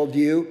Antichrist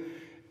worldview.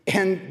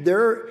 And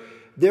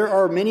there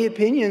are many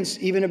opinions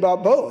even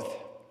about both.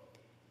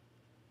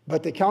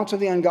 But the counsel of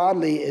the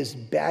ungodly is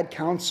bad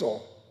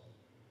counsel.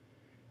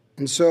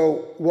 And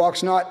so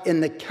walks not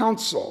in the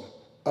counsel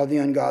of the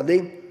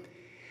ungodly.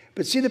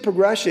 But see the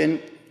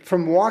progression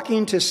from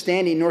walking to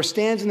standing, nor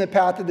stands in the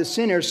path of the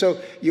sinner.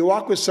 So you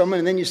walk with someone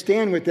and then you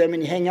stand with them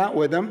and you hang out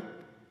with them.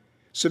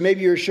 So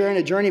maybe you're sharing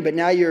a journey, but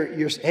now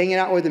you're hanging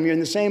out with them. You're in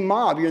the same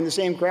mob. You're in the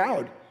same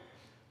crowd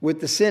with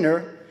the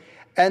sinner.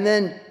 And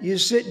then you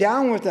sit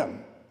down with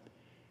them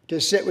to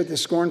sit with the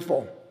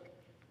scornful.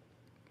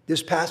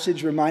 This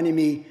passage reminded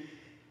me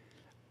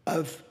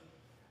of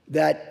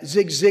That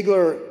Zig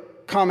Ziglar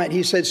comment,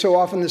 he said, so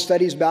often the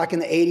studies back in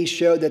the 80s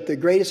showed that the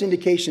greatest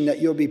indication that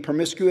you'll be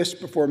promiscuous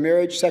before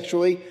marriage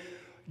sexually,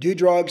 do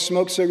drugs,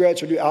 smoke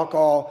cigarettes, or do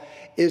alcohol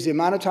is the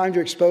amount of time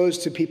you're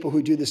exposed to people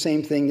who do the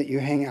same thing that you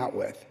hang out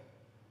with.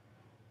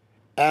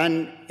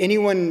 And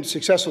anyone in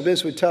successful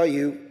business will tell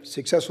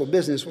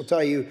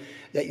you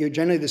that you're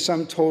generally the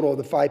sum total of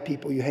the 5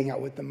 people you hang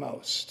out with the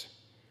most.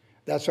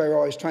 That's why we're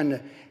always trying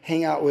to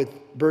hang out with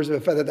birds of a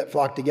feather that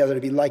flock together,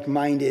 to be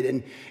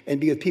like-minded and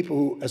be with people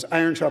who, as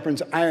iron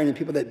sharpens iron, and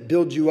people that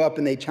build you up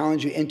and they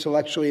challenge you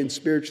intellectually and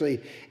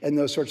spiritually and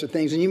those sorts of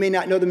things. And you may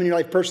not know them in your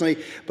life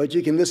personally, but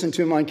you can listen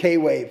to them on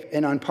K-Wave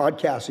and on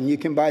podcasts, and you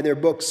can buy their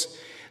books,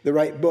 the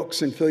right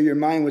books, and fill your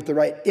mind with the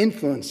right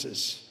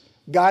influences,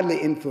 godly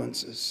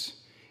influences.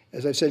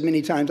 As I've said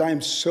many times, I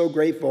am so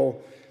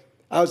grateful.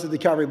 I was at the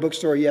Calvary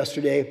bookstore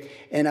yesterday,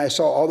 and I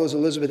saw all those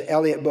Elizabeth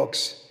Elliot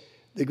books.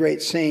 The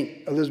great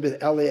saint, Elizabeth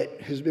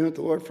Elliot, who's been with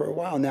the Lord for a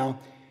while now,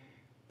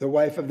 the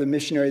wife of the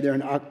missionary there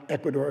in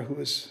Ecuador who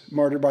was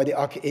martyred by the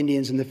Auca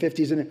Indians in the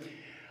 50s. And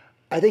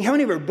I think how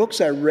many of her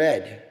books I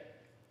read.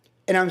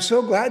 And I'm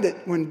so glad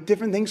that when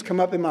different things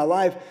come up in my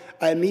life,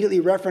 I immediately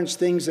reference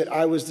things that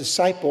I was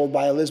discipled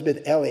by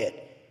Elizabeth Elliot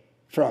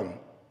from.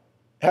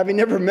 Having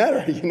never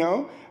met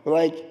her,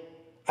 Like,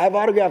 I've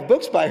autographed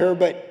books by her,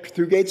 but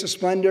through Gates of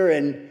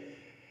Splendor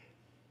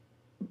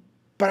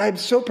But I'm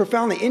so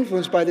profoundly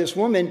influenced by this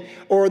woman,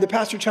 or the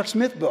Pastor Chuck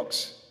Smith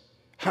books.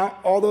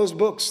 All those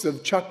books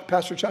of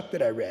Pastor Chuck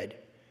that I read,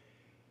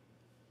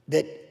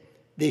 that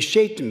they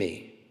shaped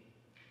me.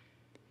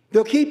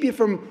 They'll keep you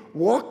from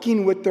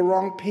walking with the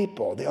wrong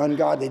people, the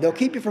ungodly. They'll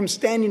keep you from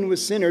standing with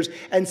sinners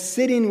and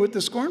sitting with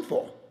the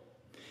scornful.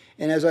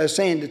 And as I was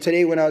saying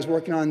today when I was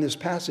working on this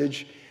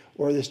passage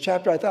or this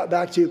chapter, I thought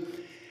back to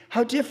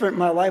how different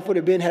my life would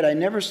have been had I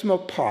never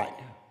smoked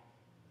pot,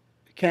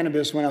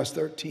 cannabis, when I was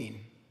 13.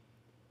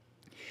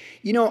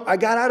 I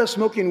got out of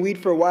smoking weed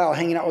for a while,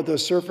 hanging out with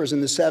those surfers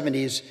in the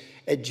 70s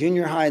at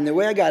junior high. And the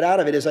way I got out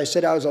of it is I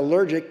said I was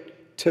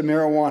allergic to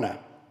marijuana.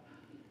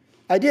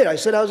 I did. I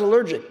said I was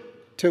allergic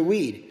to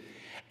weed.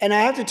 And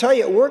I have to tell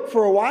you, it worked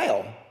for a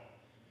while.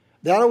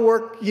 That'll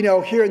work,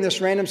 here in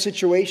this random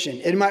situation.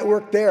 It might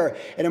work there,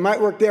 and it might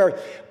work there.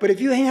 But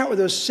if you hang out with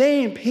those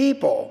same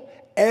people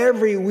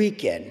every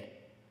weekend,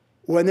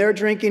 when they're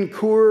drinking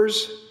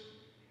Coors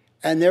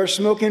and they're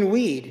smoking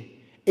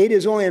weed, it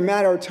is only a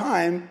matter of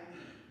time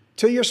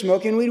till you're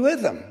smoking weed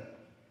with them.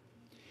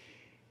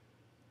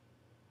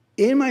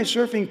 In my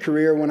surfing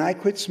career, when I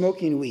quit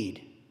smoking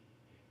weed,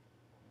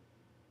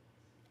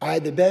 I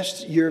had the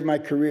best year of my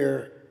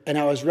career, and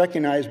I was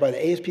recognized by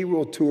the ASP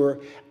World Tour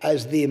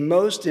as the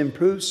most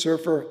improved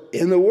surfer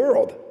in the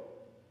world.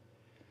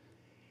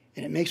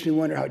 And it makes me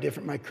wonder how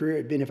different my career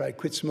had been if I had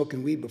quit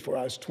smoking weed before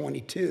I was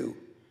 22.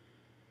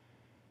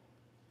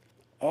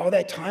 All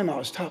that time, I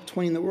was top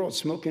 20 in the world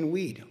smoking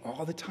weed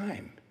all the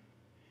time.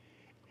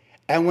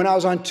 And when I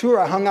was on tour,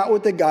 I hung out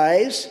with the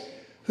guys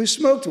who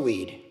smoked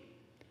weed.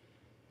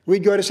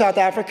 We'd go to South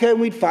Africa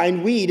and we'd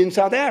find weed in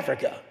South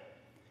Africa.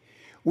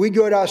 We'd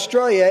go to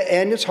Australia,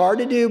 and it's hard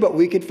to do, but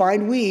we could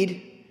find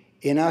weed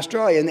in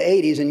Australia in the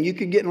 80s, and you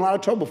could get in a lot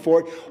of trouble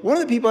for it. One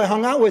of the people I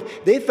hung out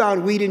with, they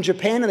found weed in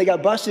Japan, and they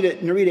got busted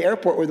at Narita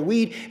Airport with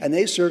weed, and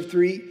they served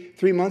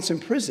three months in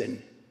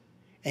prison.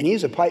 And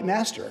he's a pipe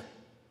master.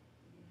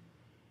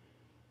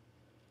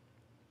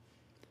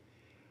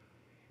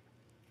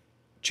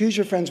 Choose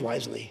your friends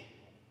wisely.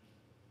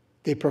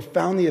 They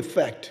profoundly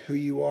affect who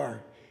you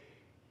are.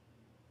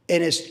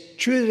 And as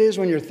true as it is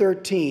when you're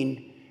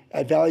 13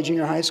 at Valley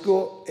Junior High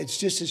School, it's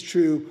just as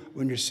true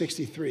when you're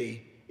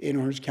 63 in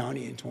Orange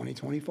County in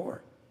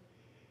 2024.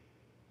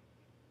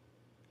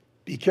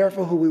 Be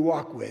careful who we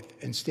walk with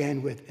and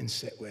stand with and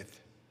sit with.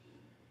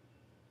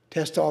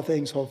 Test all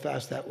things, hold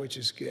fast that which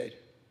is good.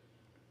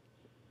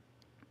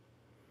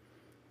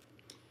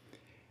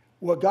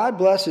 What God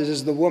blesses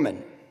is the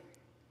woman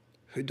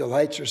who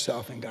delights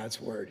herself in God's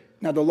word.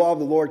 Now, the law of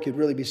the Lord could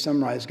really be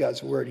summarized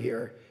God's word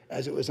here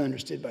as it was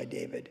understood by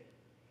David.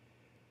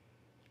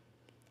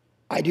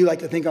 I do like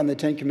to think on the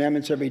 10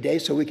 Commandments every day,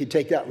 so we could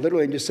take that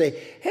literally and just say,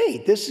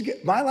 hey,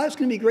 my life's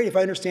going to be great if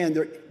I understand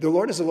the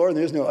Lord is the Lord and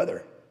there is no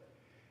other.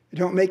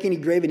 Don't make any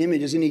graven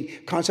images, any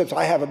concepts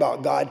I have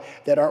about God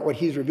that aren't what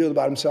he's revealed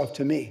about himself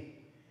to me.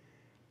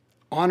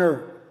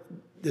 Honor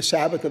the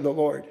Sabbath of the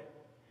Lord.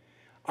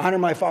 Honor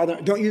my Father.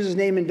 Don't use his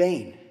name in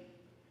vain.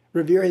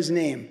 Revere his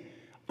name.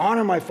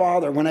 Honor my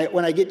father. When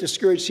I get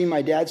discouraged seeing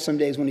my dad some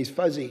days when he's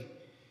fuzzy,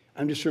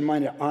 I'm just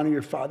reminded, honor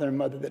your father and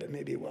mother that it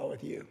may be well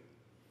with you.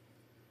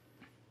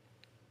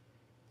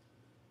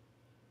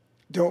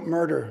 Don't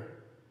murder.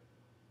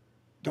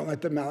 Don't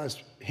let the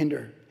malice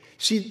hinder.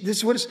 See, this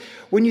is what it's,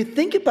 when you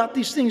think about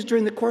these things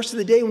during the course of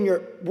the day, when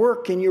you're at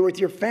work and you're with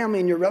your family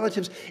and your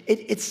relatives,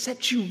 it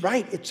sets you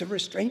right. It's a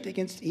restraint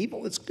against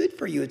evil. It's good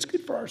for you. It's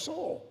good for our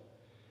soul.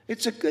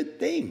 It's a good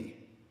thing.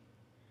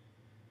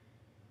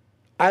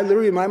 I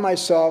literally remind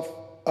myself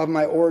of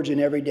my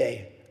origin every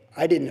day.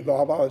 I didn't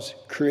evolve. I was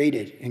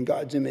created in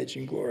God's image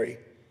and glory.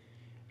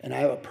 And I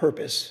have a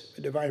purpose,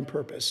 a divine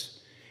purpose.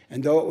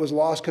 And though it was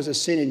lost because of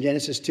sin in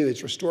Genesis 2,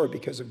 it's restored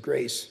because of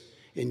grace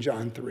in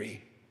John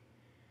 3.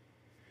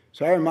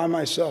 So I remind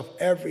myself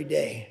every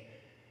day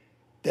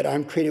that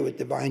I'm created with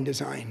divine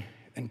design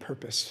and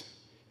purpose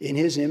in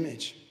his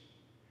image.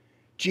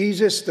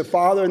 Jesus, the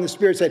Father and the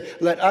Spirit said,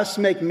 let us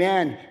make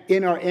man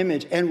in our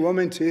image, and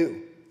woman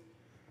too.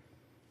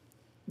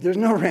 There's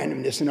no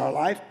randomness in our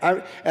life.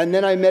 And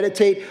then I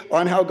meditate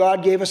on how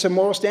God gave us a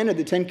moral standard,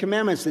 the 10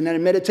 Commandments. And then I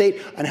meditate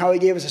on how he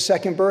gave us a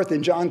second birth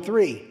in John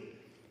 3,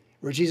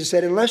 where Jesus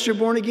said, unless you're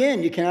born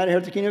again, you cannot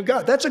inherit the kingdom of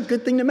God. That's a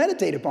good thing to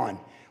meditate upon.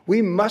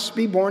 We must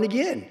be born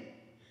again.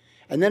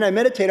 And then I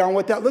meditate on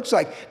what that looks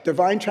like.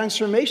 Divine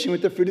transformation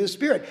with the fruit of the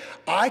Spirit.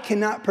 I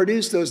cannot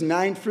produce those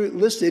 9 fruit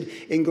listed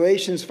in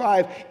Galatians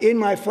 5 in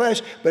my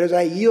flesh, but as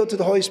I yield to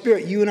the Holy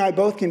Spirit, you and I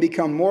both can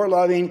become more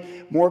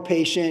loving, more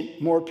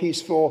patient, more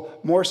peaceful,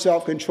 more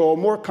self-control,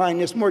 more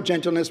kindness, more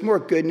gentleness, more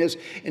goodness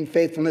and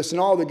faithfulness,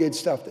 and all the good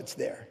stuff that's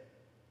there.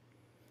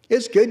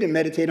 It's good to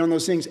meditate on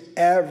those things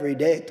every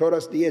day.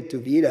 Todos días tu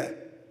vida.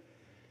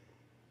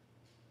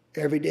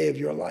 Every day of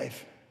your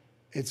life.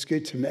 It's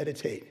good to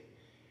meditate.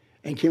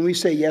 And can we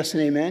say yes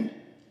and amen?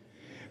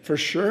 For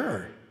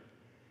sure.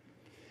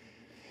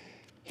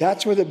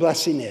 That's where the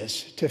blessing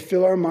is, to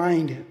fill our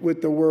mind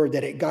with the word,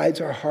 that it guides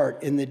our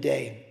heart in the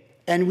day.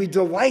 And we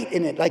delight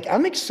in it. Like,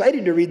 I'm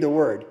excited to read the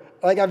word.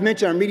 Like I've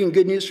mentioned, I'm reading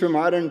Good News for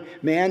Modern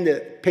Man,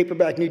 the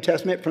paperback New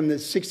Testament from the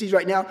 60s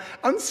right now.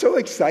 I'm so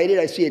excited.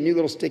 I see a new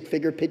little stick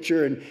figure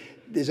picture, and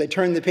as I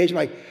turn the page, I'm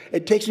like,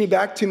 it takes me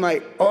back to my,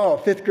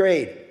 5th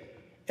grade.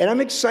 And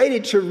I'm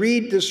excited to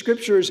read the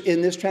scriptures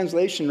in this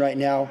translation right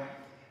now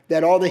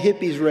that all the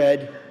hippies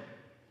read,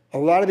 a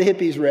lot of the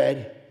hippies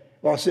read,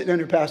 while sitting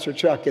under Pastor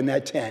Chuck in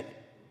that tent.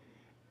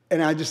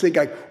 And I just think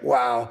like,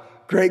 wow,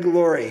 Greg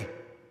Laurie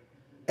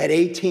at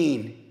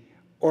 18,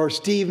 or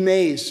Steve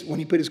Mays when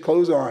he put his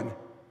clothes on.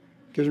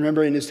 Because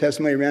remember in his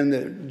testimony, he ran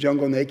the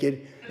jungle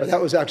naked. Or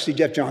that was actually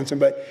Jeff Johnson,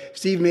 but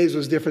Steve Mays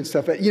was different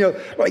stuff. You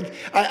know, like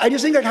I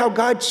just think like how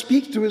God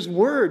speaks through his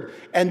word.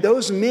 And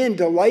those men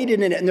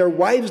delighted in it, and their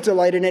wives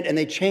delight in it, and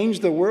they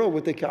changed the world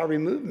with the Calvary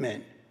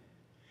movement.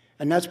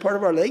 And that's part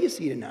of our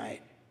legacy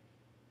tonight.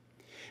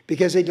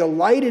 Because they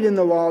delighted in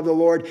the law of the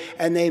Lord,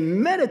 and they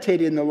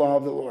meditated in the law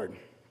of the Lord.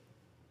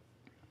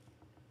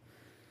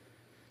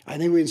 I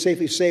think we can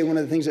safely say one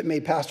of the things that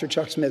made Pastor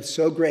Chuck Smith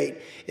so great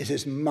is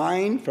his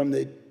mind from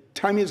the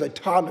time he was a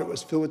toddler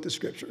was filled with the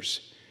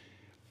scriptures.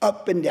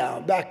 Up and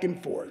down, back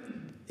and forth,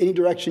 any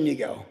direction you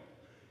go.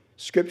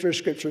 Scripture,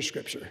 scripture,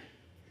 scripture.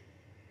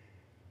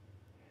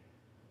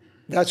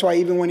 That's why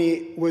even when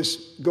he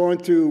was going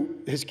through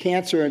his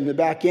cancer in the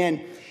back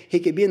end, he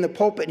could be in the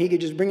pulpit and he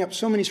could just bring up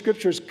so many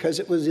scriptures because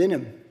it was in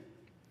him.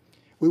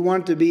 We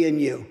want it to be in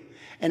you.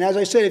 And as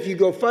I said, if you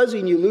go fuzzy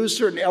and you lose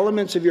certain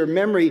elements of your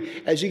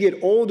memory as you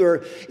get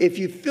older, if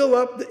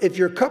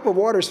your cup of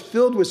water is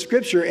filled with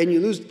scripture and you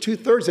lose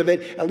 2/3 of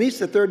it, at least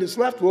the third that's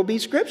left will be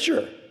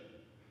scripture.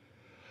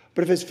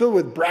 But if it's filled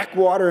with brack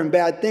water and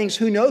bad things,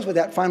 who knows what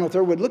that final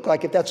third would look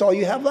like if that's all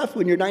you have left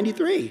when you're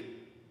 93.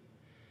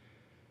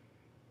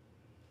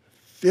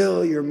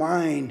 Fill your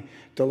mind,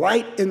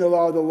 delight in the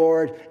law of the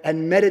Lord,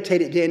 and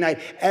meditate it day and night,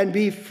 and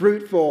be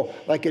fruitful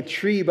like a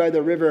tree by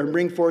the river, and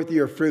bring forth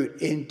your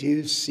fruit in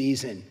due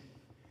season.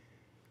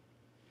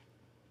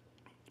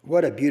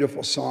 What a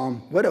beautiful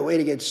psalm. What a way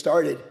to get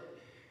started.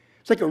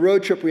 It's like a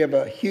road trip. We have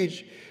a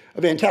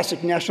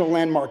fantastic national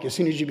landmark as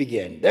soon as you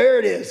begin. There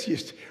it is,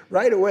 just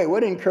right away.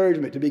 What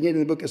encouragement to begin in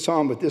the book of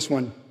Psalm with this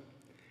one.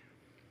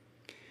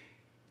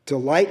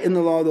 Delight in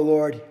the law of the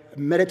Lord,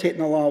 meditate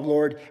in the law of the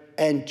Lord,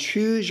 and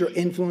choose your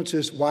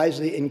influences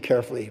wisely and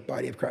carefully,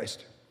 body of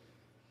Christ.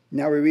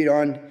 Now we read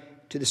on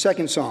to the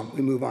second psalm.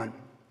 We move on.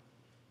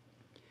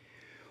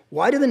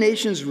 Why do the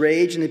nations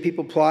rage and the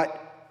people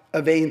plot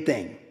a vain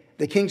thing?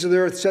 The kings of the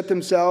earth set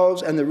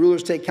themselves, and the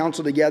rulers take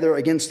counsel together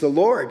against the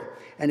Lord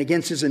and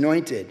against his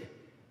anointed,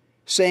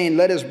 saying,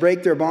 let us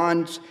break their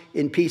bonds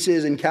in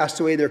pieces and cast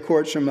away their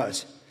cords from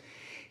us.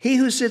 He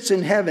who sits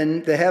in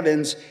heaven, the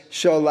heavens,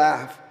 shall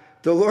laugh.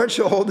 The Lord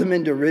shall hold them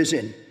in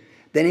derision.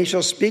 Then he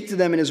shall speak to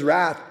them in his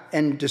wrath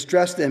and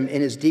distress them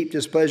in his deep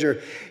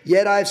displeasure.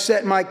 Yet I've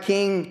set my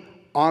king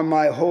on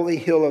my holy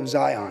hill of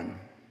Zion.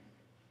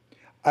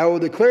 I will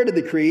declare the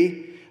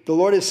decree. The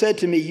Lord has said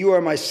to me, you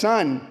are my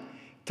son.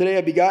 Today I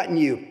have begotten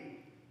you.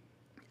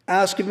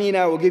 Ask of me, and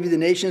I will give you the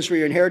nations for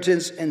your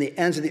inheritance and the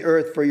ends of the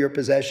earth for your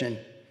possession.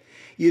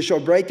 You shall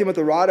break them with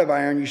a rod of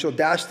iron. You shall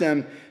dash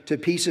them to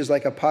pieces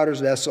like a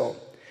potter's vessel.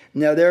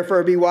 Now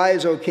therefore be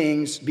wise, O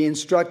kings. Be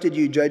instructed,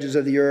 you judges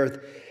of the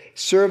earth.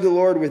 Serve the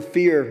Lord with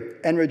fear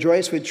and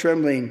rejoice with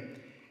trembling.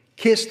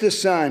 Kiss the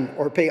Son,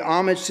 or pay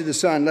homage to the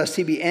Son, lest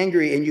he be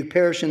angry and you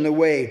perish in the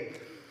way,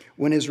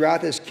 when his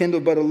wrath is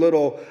kindled but a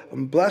little.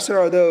 And blessed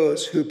are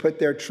those who put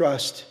their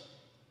trust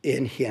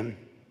in him.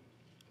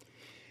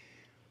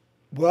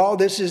 Well,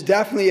 this is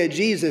definitely a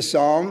Jesus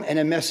psalm and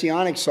a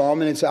messianic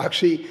psalm, and it's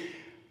actually,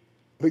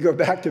 we go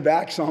back to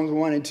back, Psalms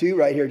 1 and 2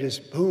 right here,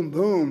 just boom,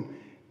 boom.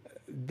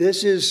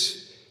 This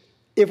is,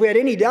 if we had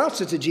any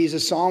doubts it's a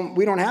Jesus psalm,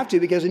 we don't have to,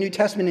 because the New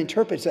Testament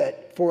interprets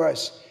it for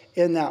us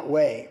in that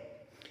way.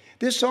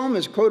 This psalm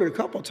is quoted a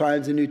couple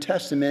times in the New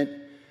Testament.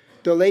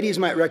 The ladies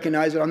might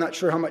recognize it. I'm not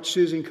sure how much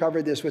Susan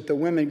covered this with the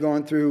women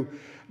going through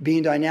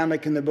being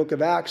dynamic in the book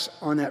of Acts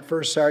on that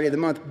first Saturday of the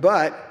month.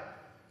 But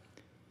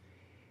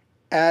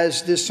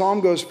as this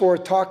psalm goes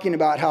forth, talking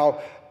about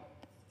how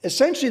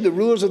essentially the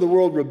rulers of the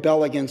world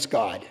rebel against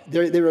God.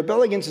 They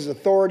rebel against his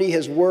authority,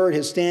 his word,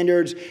 his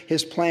standards,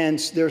 his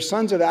plans. They're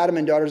sons of Adam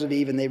and daughters of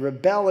Eve, and they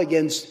rebel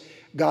against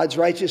God's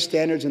righteous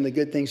standards and the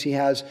good things he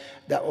has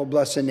that will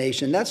bless a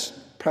nation. That's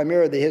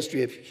primarily the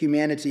history of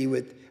humanity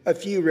with a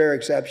few rare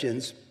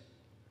exceptions.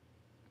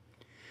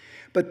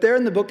 But there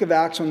in the book of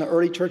Acts, when the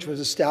early church was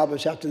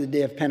established after the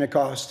day of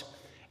Pentecost,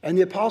 and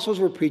the apostles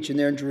were preaching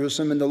there in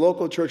Jerusalem, and the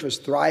local church was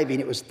thriving.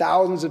 It was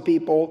thousands of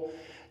people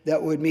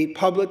that would meet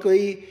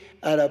publicly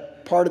at a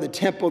part of the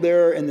temple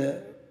there in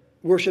the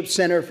worship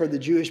center for the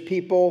Jewish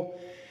people.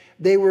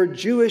 They were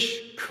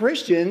Jewish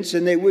Christians,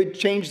 and they would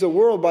change the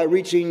world by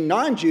reaching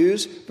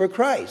non-Jews for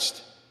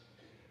Christ.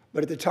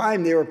 But at the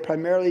time, they were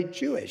primarily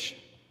Jewish.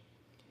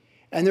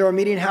 And they were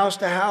meeting house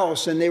to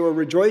house, and they were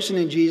rejoicing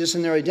in Jesus,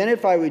 and they're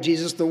identified with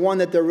Jesus, the one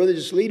that their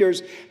religious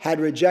leaders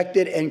had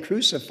rejected and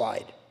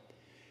crucified.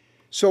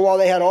 So while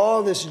they had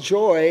all this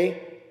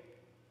joy,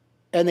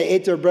 and they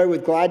ate their bread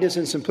with gladness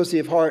and simplicity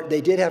of heart,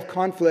 they did have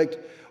conflict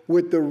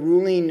with the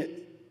ruling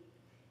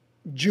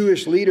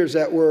Jewish leaders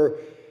that were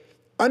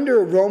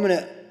under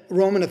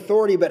Roman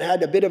authority, but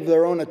had a bit of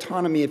their own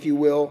autonomy, if you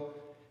will,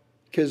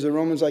 because the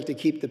Romans like to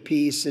keep the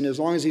peace. And as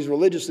long as these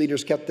religious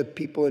leaders kept the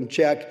people in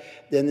check,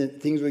 then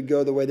things would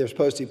go the way they're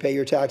supposed to. Pay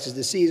your taxes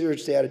to Caesar,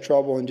 stay out of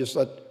trouble, and just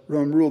let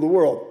Rome rule the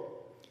world.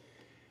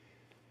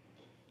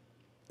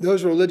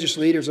 Those religious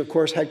leaders, of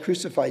course, had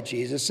crucified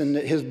Jesus, and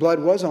his blood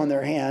was on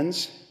their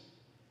hands.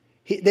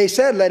 They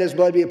said, "Let his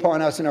blood be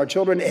upon us and our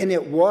children," and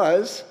it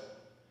was.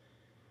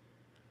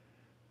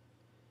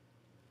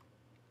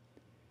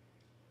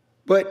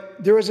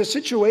 But there was a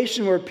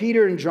situation where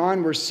Peter and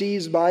John were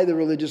seized by the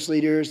religious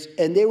leaders,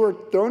 and they were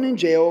thrown in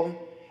jail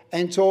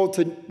and told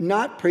to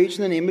not preach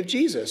in the name of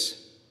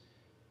Jesus.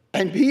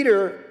 And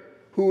Peter,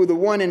 who the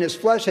one in his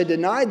flesh had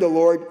denied the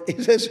Lord,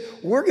 he says,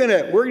 we're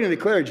gonna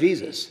declare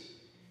Jesus.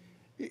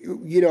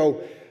 You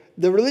know,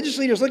 the religious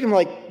leaders look at him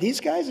like, these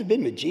guys have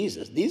been with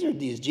Jesus. These are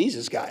these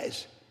Jesus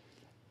guys.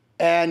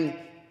 And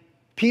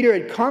Peter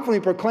had confidently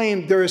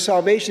proclaimed there is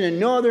salvation in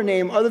no other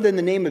name other than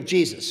the name of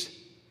Jesus.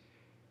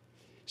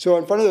 So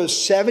in front of those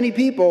 70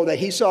 people that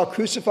he saw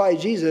crucify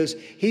Jesus,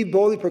 he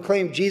boldly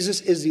proclaimed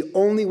Jesus is the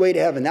only way to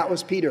heaven. That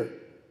was Peter,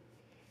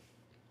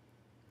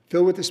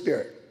 filled with the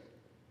Spirit.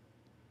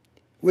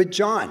 With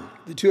John,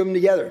 the two of them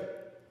together.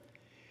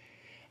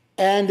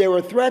 And they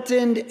were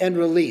threatened and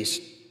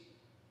released.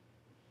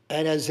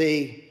 And as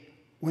they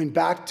went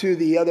back to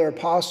the other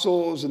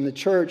apostles and the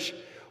church,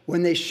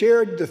 when they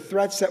shared the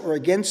threats that were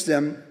against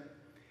them,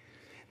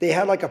 they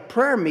had like a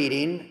prayer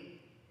meeting.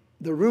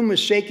 The room was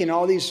shaking.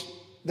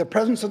 The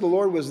presence of the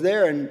Lord was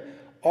there, and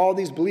all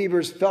these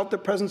believers felt the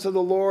presence of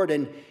the Lord,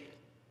 and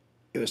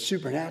it was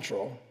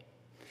supernatural.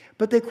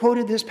 But they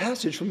quoted this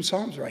passage from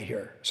Psalms right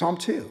here, Psalm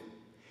 2.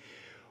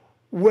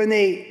 When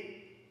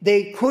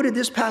they quoted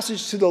this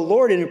passage to the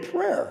Lord in a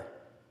prayer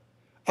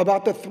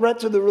about the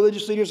threats of the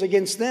religious leaders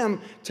against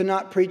them to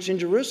not preach in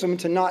Jerusalem,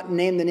 to not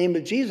name the name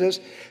of Jesus.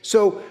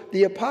 So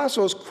the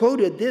apostles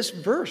quoted this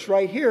verse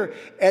right here,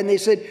 and they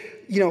said,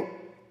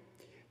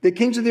 the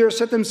kings of the earth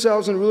set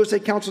themselves and rulers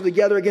take counsel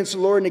together against the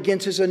Lord and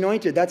against his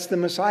anointed. That's the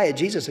Messiah,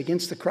 Jesus,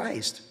 against the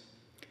Christ.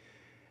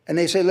 And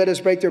they say, let us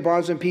break their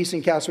bonds in peace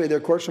and cast away their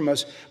cords from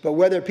us. But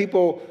whether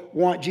people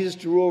want Jesus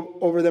to rule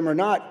over them or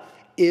not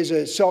is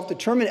a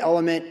self-determined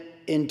element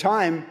in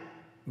time,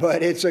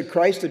 but it's a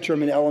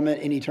Christ-determined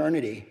element in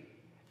eternity.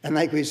 And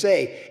like we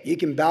say, you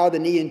can bow the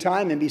knee in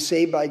time and be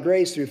saved by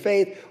grace through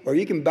faith, or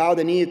you can bow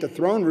the knee at the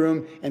throne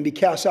room and be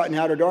cast out in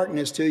outer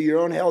darkness to your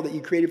own hell that you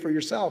created for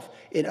yourself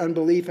in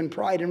unbelief and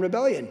pride and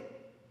rebellion.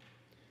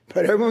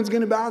 But everyone's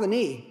going to bow the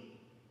knee.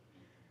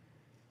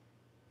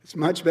 It's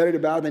much better to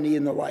bow the knee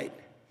in the light.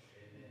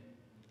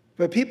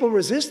 But people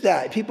resist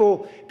that.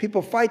 People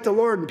fight the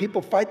Lord, and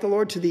people fight the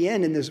Lord to the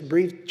end in this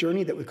brief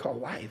journey that we call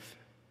life.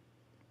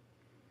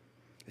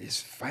 They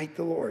just fight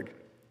the Lord.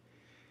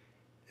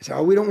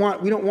 So we don't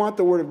want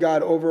the word of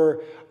God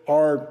over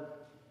our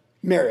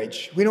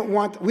marriage. We don't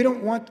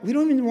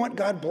even want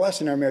God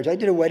blessing our marriage. I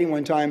did a wedding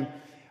one time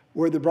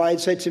where the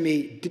bride said to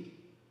me,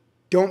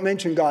 don't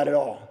mention God at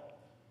all.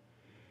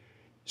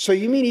 So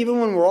you mean even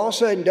when we're all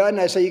said and done,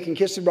 and I say you can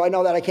kiss the bride and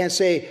all that, I can't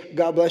say,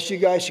 God bless you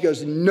guys? She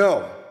goes,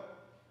 no.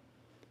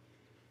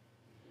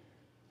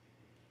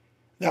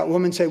 That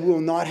woman said, we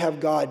will not have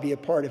God be a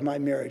part of my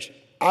marriage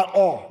at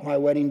all, my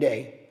wedding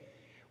day.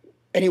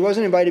 And he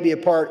wasn't invited to be a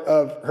part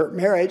of her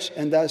marriage,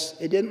 and thus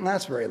it didn't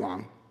last very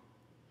long,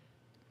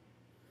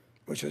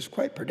 which was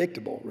quite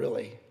predictable,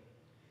 really.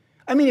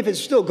 I mean, if it's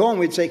still going,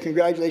 we'd say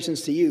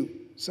congratulations to you,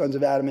 sons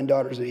of Adam and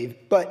daughters of Eve.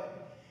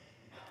 But,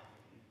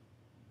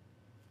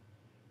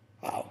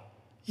 wow,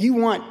 you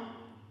want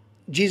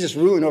Jesus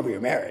ruling over your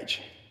marriage.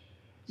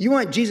 You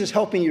want Jesus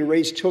helping you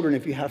raise children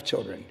if you have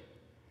children.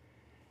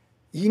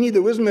 You need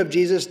the wisdom of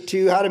Jesus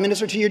to how to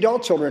minister to your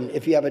adult children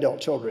if you have adult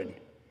children.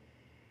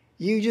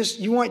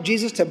 You want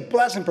Jesus to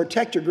bless and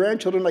protect your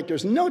grandchildren like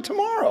there's no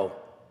tomorrow.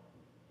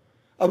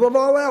 Above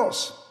all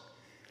else.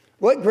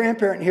 What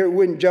grandparent here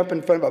wouldn't jump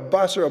in front of a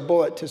bus or a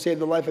bullet to save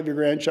the life of your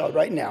grandchild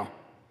right now?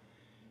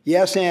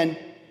 Yes and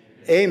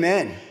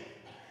amen.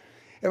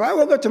 If I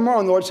woke up tomorrow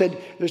and the Lord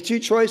said, there's two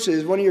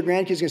choices. One of your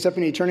grandkids can step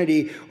into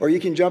eternity, or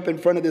you can jump in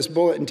front of this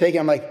bullet and take it.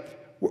 I'm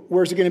like,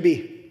 where's it going to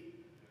be?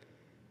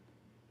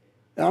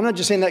 Now, I'm not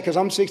just saying that because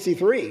I'm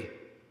 63.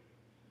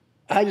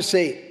 I just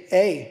say,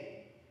 hey,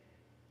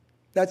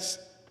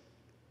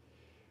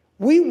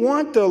 we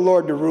want the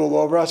Lord to rule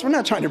over us. We're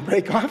not trying to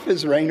break off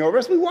his reign over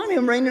us. We want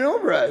him reigning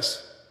over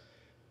us.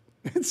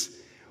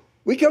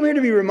 We come here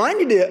to be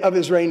reminded of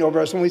his reign over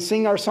us when we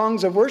sing our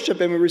songs of worship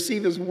and we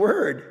receive his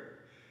word.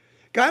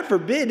 God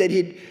forbid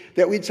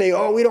that we'd say,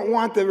 oh, we don't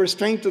want the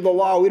restraint of the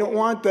law. We don't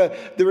want the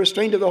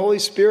restraint of the Holy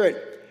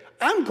Spirit.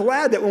 I'm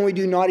glad that when we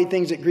do naughty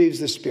things, it grieves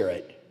the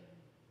Spirit.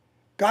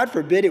 God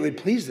forbid it would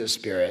please the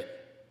Spirit.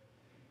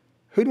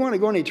 Who'd want to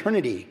go in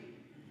eternity?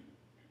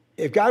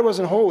 If God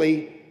wasn't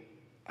holy,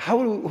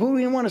 who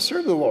would even want to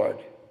serve the Lord?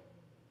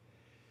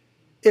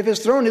 If his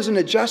throne isn't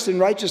a just and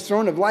righteous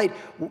throne of light,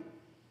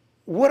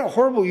 what a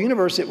horrible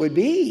universe it would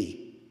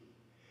be.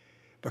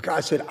 But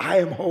God said, I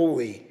am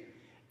holy,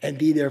 and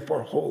be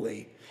therefore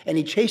holy. And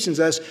he chastens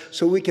us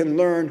so we can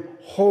learn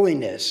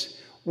holiness.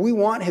 We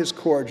want his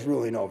cords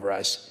ruling over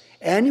us.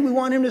 And we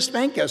want him to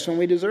spank us when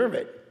we deserve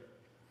it.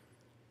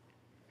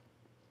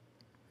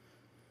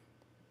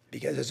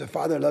 Because as a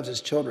father loves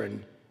his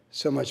children,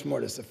 so much more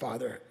does the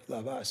Father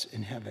love us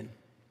in heaven.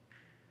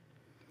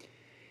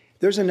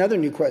 There's another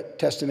New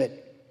Testament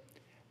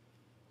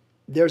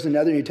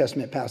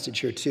passage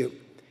here too.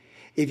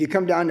 If you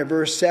come down to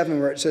verse 7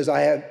 where it says,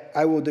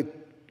 I will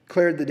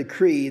declare the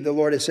decree, the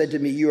Lord has said to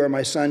me, you are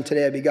my son,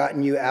 today I have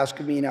begotten you, ask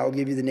of me and I will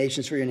give you the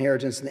nations for your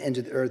inheritance and the ends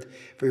of the earth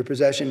for your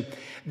possession.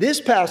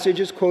 This passage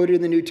is quoted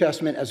in the New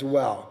Testament as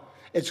well.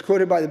 It's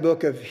quoted by the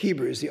book of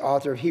Hebrews, the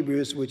author of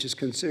Hebrews, which is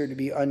considered to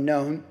be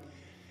unknown.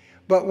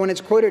 But when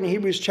it's quoted in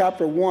Hebrews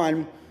chapter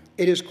 1,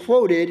 it is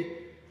quoted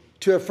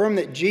to affirm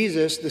that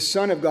Jesus, the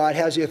Son of God,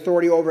 has the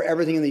authority over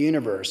everything in the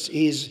universe.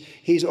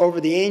 He's over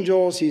the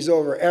angels. He's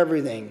over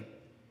everything.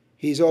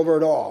 He's over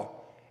it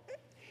all.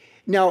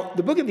 Now,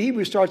 the book of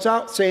Hebrews starts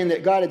out saying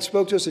that God had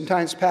spoken to us in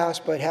times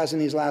past, but has in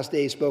these last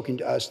days spoken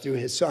to us through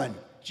his Son,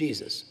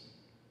 Jesus.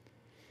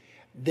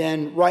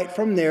 Then right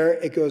from there,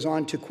 it goes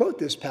on to quote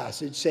this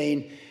passage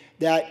saying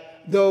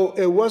that though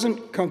it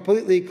wasn't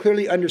completely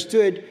clearly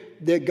understood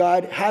that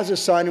God has a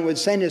son and would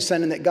send his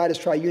son and that God is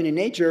triune in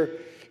nature,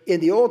 in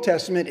the Old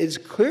Testament is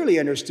clearly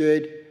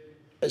understood,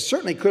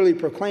 certainly clearly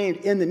proclaimed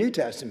in the New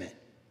Testament.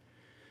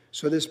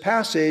 So this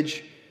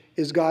passage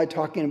is God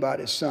talking about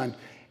his son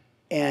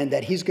and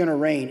that he's going to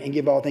reign and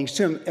give all things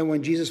to him. And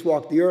when Jesus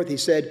walked the earth, he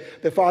said,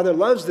 the Father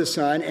loves the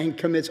Son and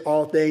commits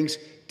all things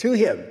to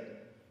him.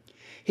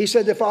 He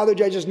said the Father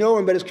judges no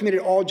one, but has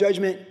committed all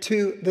judgment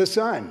to the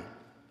Son.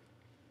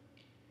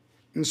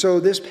 And so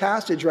this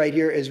passage right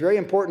here is very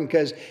important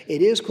because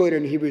it is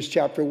quoted in Hebrews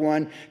chapter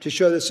 1 to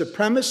show the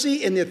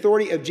supremacy and the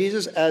authority of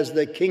Jesus as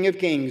the King of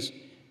Kings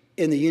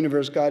in the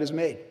universe God has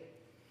made.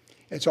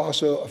 It's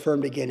also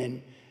affirmed again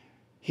in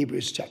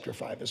Hebrews chapter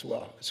 5 as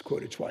well. It's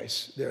quoted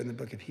twice there in the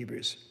book of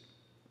Hebrews.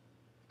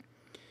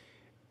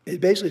 It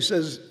basically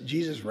says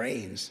Jesus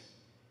reigns.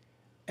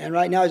 And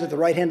right now he's at the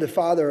right hand of the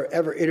Father,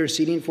 ever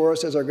interceding for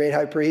us as our great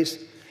high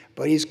priest.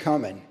 But he's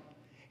coming.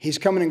 He's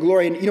coming in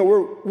glory. And,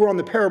 we're on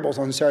the parables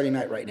on Saturday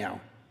night right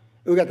now.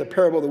 We've got the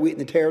parable of the wheat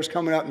and the tares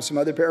coming up and some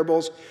other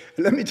parables.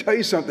 And let me tell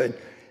you something.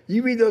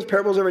 You read those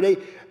parables every day,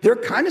 they're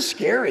kind of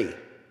scary.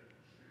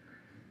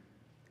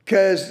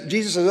 Because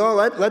Jesus says,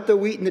 let the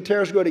wheat and the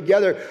tares go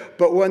together.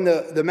 But when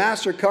the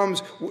master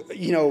comes,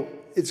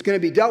 it's going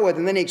to be dealt with.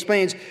 And then he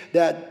explains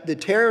that the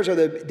tares are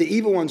the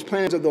evil ones,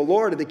 plans of the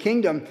Lord, of the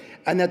kingdom,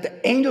 and that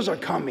the angels are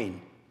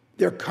coming.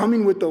 They're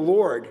coming with the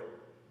Lord.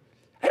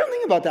 I don't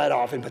think about that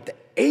often, but the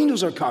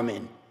angels are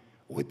coming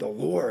with the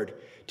Lord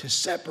to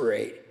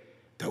separate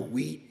the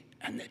wheat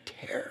and the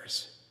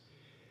tares.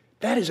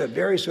 That is a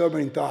very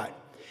sobering thought.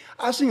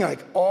 I was thinking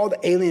like all the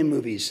alien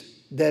movies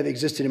that have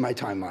existed in my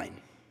timeline.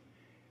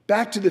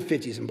 Back to the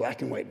 50s in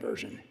black and white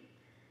version.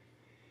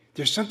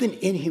 There's something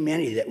in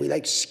humanity that we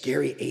like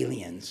scary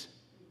aliens.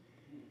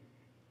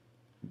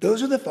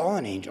 Those are the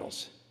fallen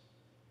angels.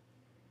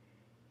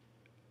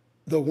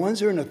 The ones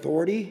that are in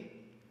authority,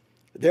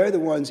 they're the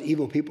ones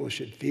evil people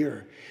should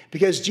fear.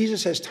 Because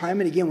Jesus says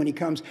time and again when he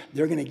comes,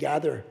 they're going to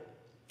gather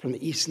from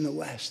the east and the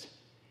west.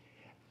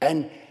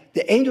 And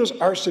the angels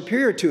are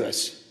superior to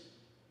us.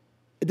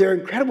 They're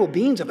incredible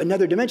beings of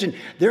another dimension.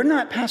 They're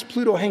not past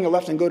Pluto, hang a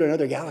left and go to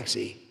another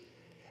galaxy.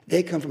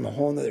 They come from a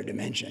whole other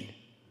dimension.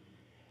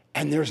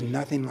 And there's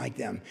nothing like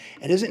them.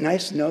 And isn't it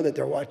nice to know that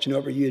they're watching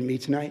over you and me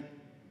tonight?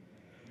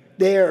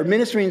 They are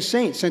ministering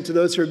saints sent to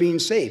those who are being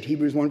saved,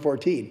 Hebrews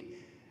 1:14.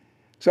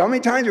 So how many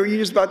times were you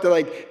just about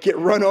to get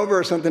run over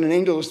or something, and an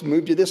angel just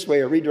moved you this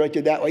way or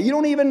redirected that way? You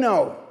don't even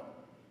know.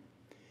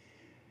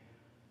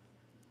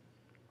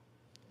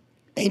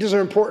 Angels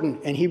are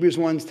important, and Hebrews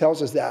 1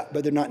 tells us that,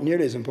 but they're not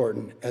nearly as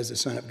important as the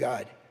Son of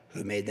God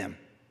who made them.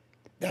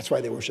 That's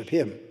why they worship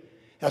him.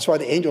 That's why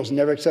the angels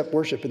never accept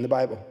worship in the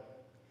Bible.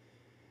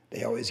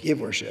 They always give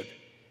worship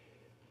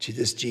to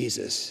this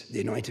Jesus,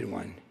 the Anointed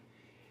One,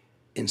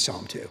 in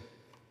Psalm 2.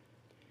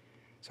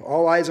 So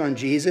all eyes on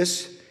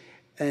Jesus,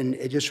 and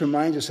it just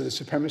reminds us of the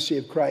supremacy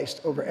of Christ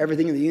over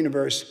everything in the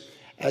universe,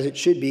 as it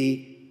should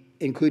be,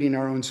 including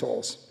our own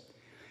souls.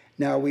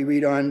 Now we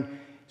read on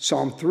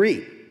Psalm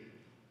 3.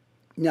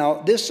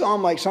 Now this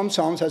psalm, like some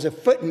psalms, has a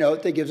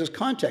footnote that gives us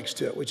context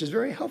to it, which is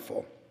very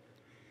helpful.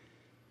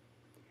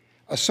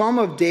 A psalm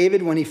of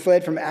David when he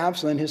fled from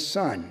Absalom, his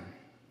son.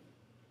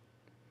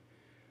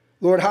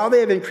 Lord, how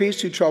they have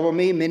increased who trouble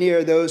me. Many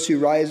are those who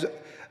rise up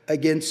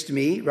against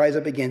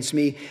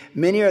me.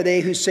 Many are they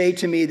who say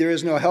to me, there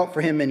is no help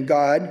for him in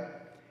God.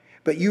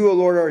 But you, O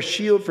Lord, are a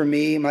shield for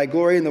me, my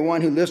glory, and the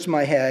one who lifts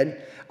my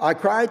head. I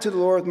cried to the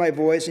Lord with my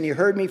voice, and he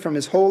heard me from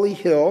his holy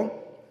hill.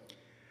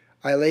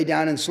 I lay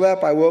down and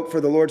slept. I woke,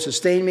 for the Lord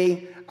sustained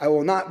me. I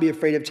will not be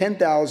afraid of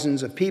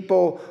 10,000s of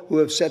people who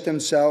have set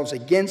themselves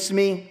against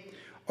me.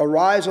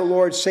 Arise, O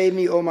Lord, save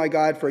me, O my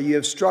God, for you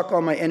have struck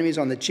all my enemies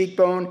on the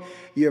cheekbone.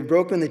 You have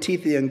broken the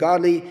teeth of the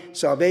ungodly.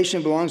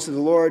 Salvation belongs to the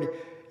Lord.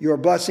 Your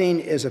blessing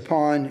is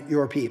upon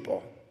your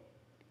people.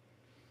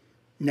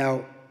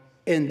 Now,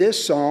 in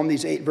this psalm,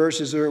 these 8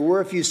 verses, there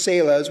were a few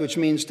selahs, which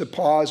means to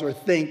pause or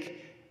think.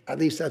 At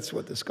least that's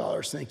what the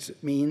scholars think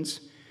it means.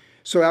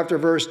 So after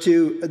verse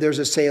 2, there's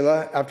a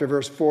selah. After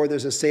verse 4,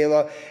 there's a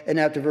selah. And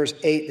after verse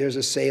 8, there's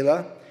a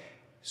selah.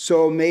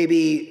 So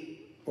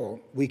maybe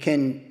we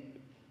can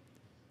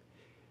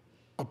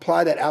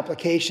apply that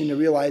application to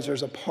realize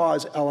there's a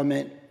pause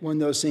element when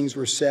those things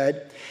were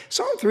said.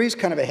 Psalm 3 is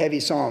kind of a heavy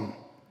psalm.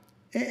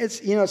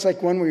 It's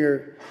like one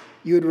where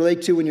you would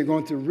relate to when you're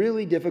going through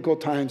really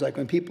difficult times, like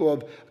when people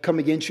have come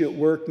against you at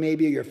work,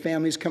 maybe, or your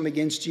family's come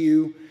against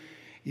you.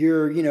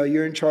 You're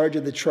in charge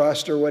of the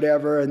trust or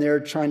whatever, and they're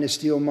trying to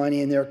steal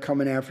money, and they're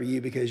coming after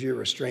you because you're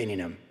restraining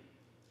them.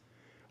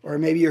 Or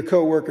maybe your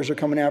coworkers are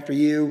coming after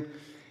you.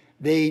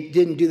 They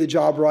didn't do the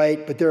job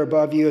right, but they're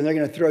above you, and they're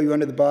going to throw you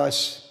under the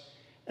bus.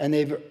 And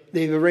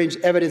they've arranged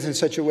evidence in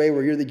such a way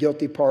where you're the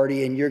guilty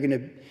party, and you're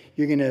going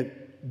to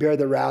bear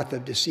the wrath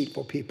of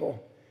deceitful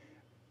people,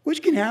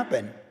 which can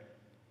happen.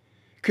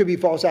 Could be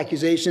false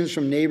accusations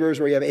from neighbors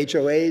where you have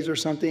HOAs or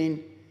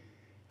something.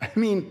 I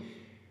mean,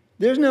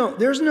 there's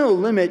no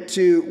limit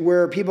to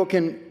where people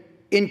can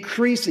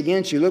increase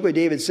against you. Look what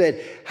David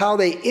said, how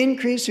they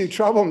increase who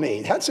trouble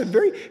me.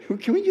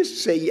 Can we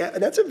just say, yeah,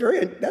 that's a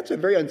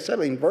very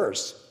unsettling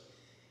verse.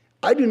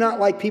 I do not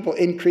like people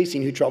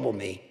increasing who trouble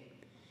me.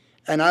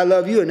 And I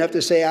love you enough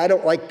to say I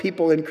don't like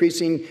people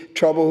increasing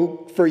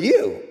trouble for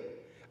you.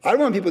 I don't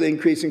want people to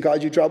increase and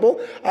cause you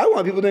trouble. I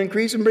want people to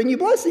increase and bring you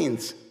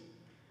blessings.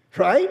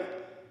 Right?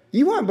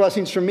 You want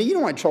blessings from me. You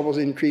don't want troubles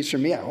to increase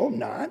from me. I hope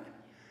not.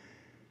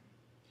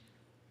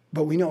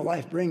 But we know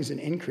life brings an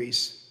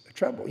increase of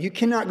trouble. You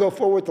cannot go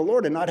forward with the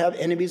Lord and not have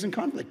enemies and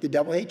conflict. The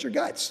devil hates your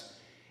guts.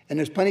 And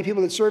there's plenty of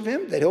people that serve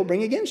him that he'll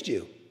bring against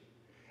you.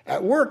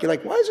 At work, you're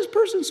like, why is this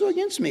person so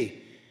against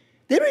me?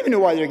 They don't even know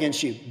why they're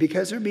against you.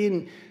 Because they're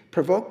being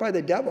provoked by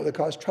the devil to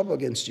cause trouble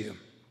against you.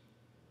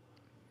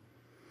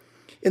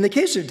 In the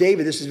case of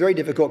David, this is very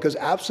difficult because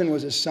Absalom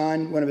was his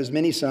son, one of his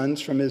many sons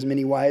from his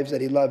many wives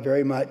that he loved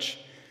very much.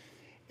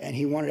 And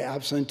he wanted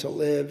Absalom to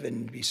live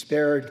and be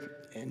spared.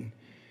 And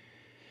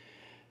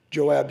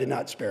Joab did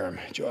not spare him.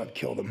 Joab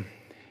killed him.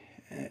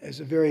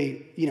 It's a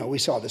very, we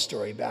saw the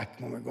story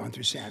back when we were going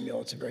through Samuel.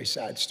 It's a very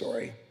sad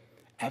story.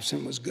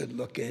 Absalom was good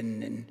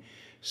looking and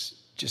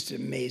just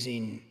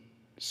amazing,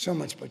 so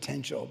much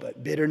potential,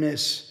 but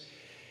bitterness.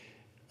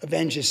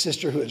 Avenge his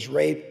sister who was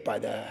raped by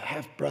the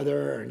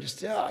half-brother, and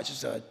it's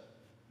a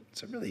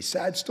really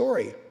sad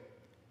story.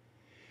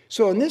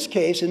 So in this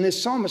case, in this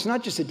psalm, it's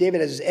not just that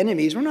David has his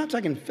enemies. We're not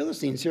talking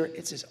Philistines here.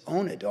 It's his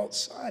own adult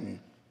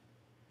son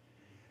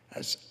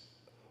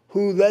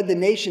who led the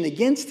nation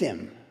against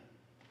him.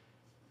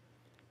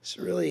 It's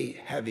really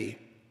heavy.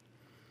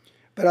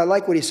 But I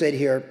like what he said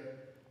here.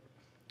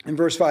 In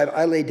verse 5,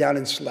 I laid down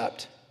and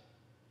slept.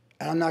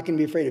 And I'm not going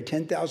to be afraid of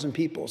 10,000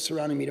 people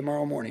surrounding me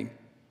tomorrow morning.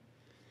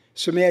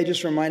 So may I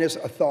just remind us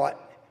a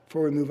thought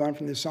before we move on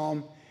from this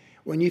psalm.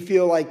 When you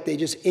feel like they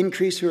just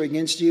increase who are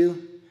against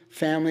you,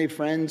 family,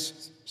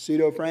 friends,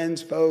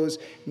 pseudo-friends, foes,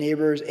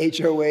 neighbors,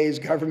 HOAs,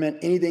 government,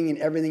 anything and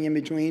everything in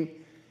between,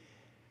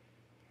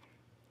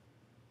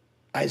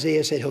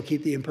 Isaiah said he'll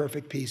keep thee in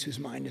perfect peace whose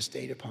mind is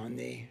stayed upon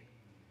thee.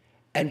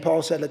 And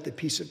Paul said, let the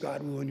peace of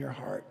God rule in your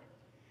heart.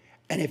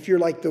 And if you're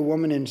like the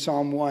woman in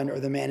Psalm 1 or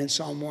the man in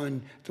Psalm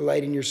 1,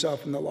 delighting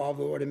yourself in the law of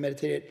the Lord and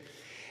meditate it,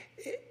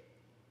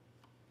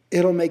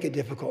 it'll make a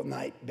difficult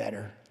night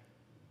better.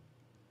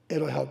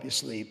 It'll help you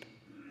sleep.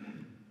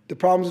 The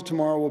problems of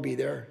tomorrow will be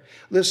there.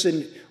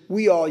 Listen,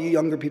 you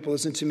younger people,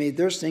 listen to me.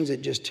 There's things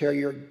that just tear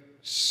your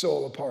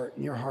soul apart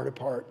and your heart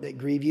apart, that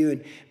grieve you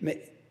and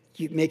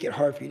make it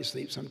hard for you to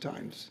sleep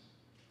sometimes.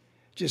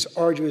 Just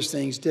arduous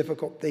things,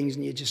 difficult things,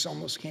 and you just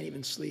almost can't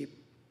even sleep.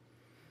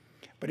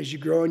 But as you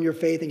grow in your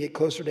faith and get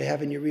closer to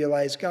heaven, you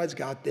realize God's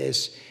got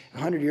this.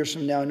 100 years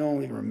from now, no one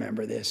will even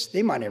remember this.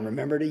 They might even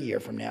remember it a year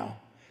from now.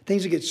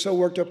 Things that get so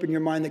worked up in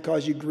your mind that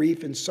cause you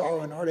grief and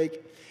sorrow and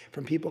heartache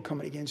from people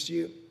coming against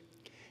you.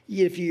 You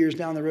get a few years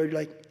down the road, you're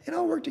like, it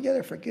all worked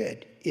together for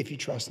good if you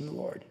trust in the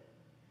Lord.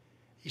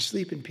 You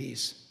sleep in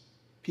peace.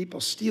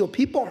 People steal.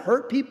 People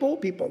hurt people.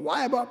 People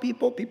lie about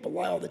people. People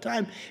lie all the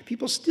time.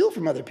 People steal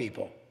from other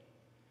people.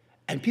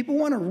 And people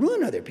want to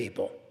ruin other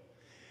people.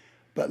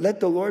 But let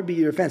the Lord be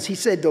your defense. He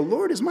said, the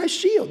Lord is my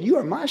shield. You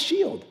are my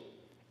shield.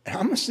 And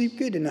I'm going to sleep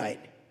good tonight.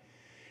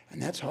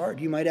 And that's hard.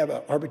 You might have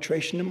an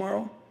arbitration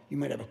tomorrow. You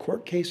might have a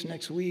court case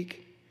next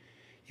week.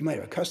 You might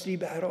have a custody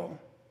battle.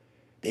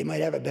 They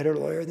might have a better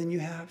lawyer than you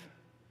have.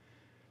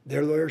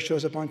 Their lawyer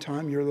shows up on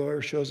time. Your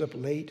lawyer shows up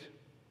late.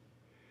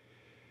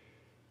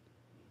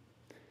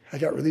 I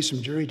got released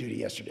from jury duty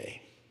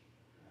yesterday.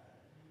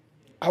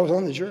 I was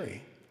on the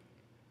jury.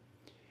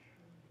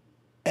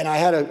 And I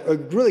had a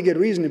really good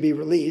reason to be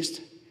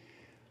released.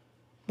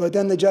 But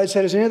then the judge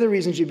said, is there any other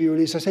reasons you'd be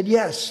released? I said,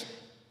 yes.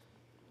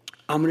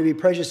 I'm going to be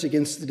prejudiced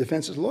against the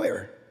defense's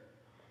lawyer.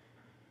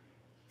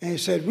 And he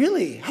said,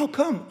 really? How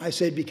come? I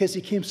said, because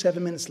he came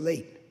 7 minutes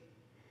late.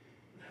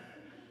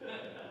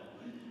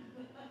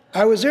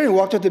 I was there and he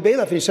walked up to the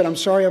bailiff and he said, I'm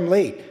sorry I'm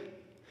late.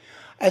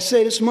 I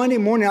said, it's Monday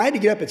morning. I had to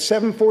get up at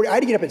 7:40. I had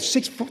to get up at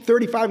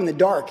 6:35 in the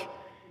dark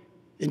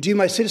and do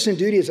my citizen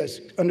duty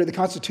as under the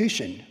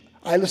Constitution.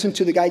 I listened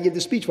to the guy give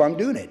the speech while I'm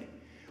doing it.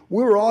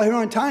 We were all here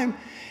on time.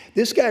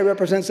 This guy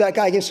represents that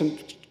guy against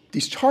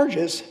these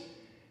charges.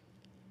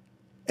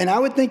 And I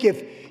would think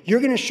if you're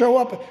going to show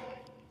up,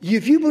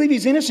 if you believe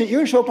he's innocent, you're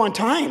going to show up on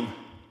time.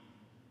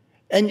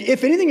 And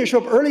if anything, you show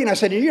up early. And I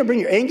said, you're going to bring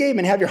your A game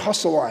and have your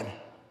hustle on.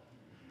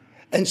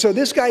 And so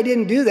this guy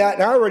didn't do that,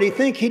 and I already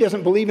think he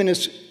doesn't believe in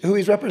who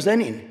he's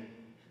representing.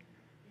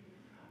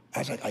 I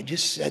was like, I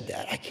just said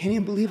that. I can't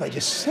even believe I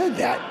just said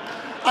that.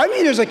 I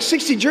mean, there's like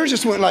 60 jurors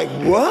just went like,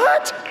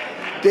 what?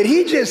 Did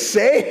he just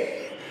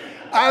say?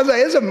 I was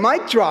like, it's a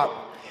mic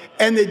drop.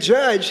 And the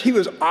judge, he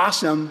was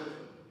awesome.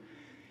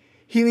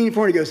 He leaned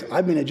forward and he goes,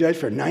 I've been a judge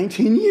for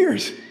 19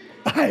 years.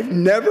 I've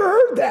never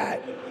heard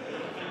that.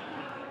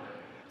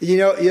 You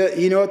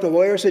know what the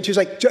lawyer said? She was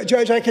like,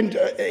 Judge, I can,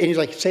 and he's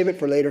like, save it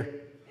for later.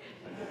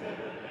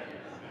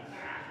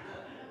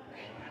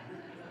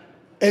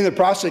 In the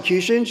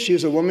prosecution, she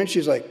was a woman. She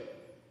was like,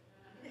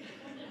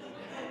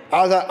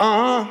 I was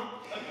like,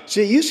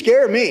 See, you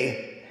scare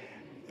me.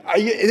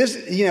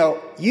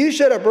 You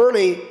showed up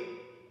early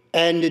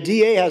and the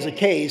DA has a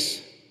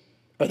case,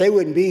 or they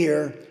wouldn't be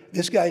here.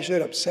 This guy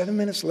showed up 7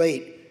 minutes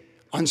late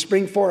on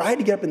spring forward. I had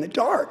to get up in the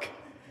dark.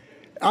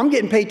 I'm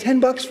getting paid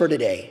 $10 for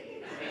today.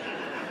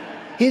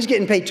 He's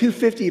getting paid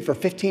 $2.50 for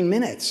 15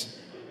 minutes.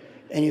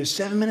 And he was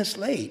 7 minutes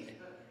late.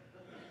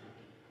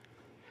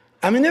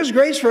 I mean, there's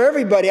grace for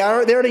everybody.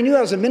 They already knew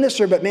I was a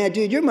minister, but man,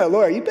 dude, you're my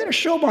lawyer. You better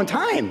show up on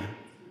time.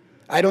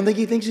 I don't think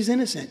he thinks he's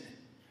innocent.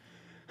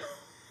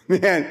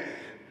 Man,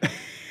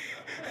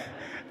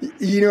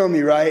 you know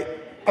me, right?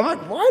 I'm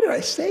like, why did I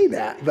say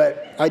that?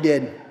 But I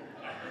did.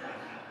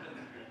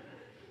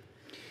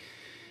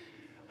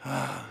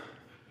 I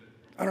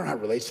don't know how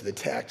it relates to the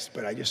text,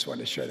 but I just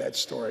wanted to share that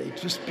story.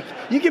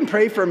 You can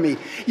pray for me.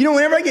 You know,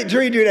 whenever I get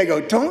jury duty, I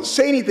go, don't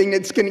say anything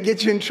that's going to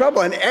get you in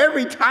trouble. And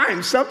every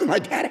time something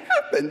like that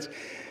happens,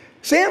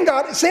 Sam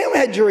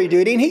had jury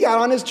duty, and he got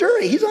on his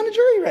jury. He's on a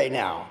jury right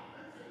now.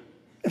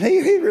 And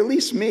he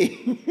released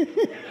me.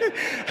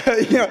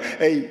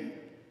 Hey,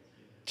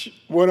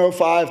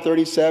 105,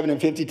 37, and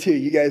 52.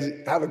 You guys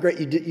have a great,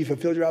 you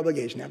fulfilled your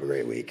obligation. Have a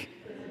great week.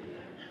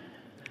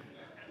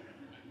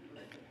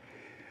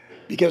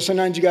 Because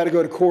sometimes you got to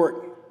go to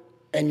court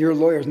and your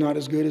lawyer's not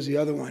as good as the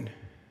other one.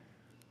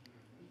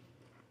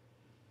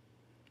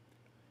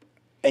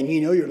 And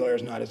you know your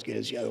lawyer's not as good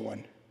as the other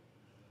one.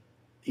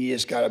 You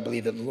just got to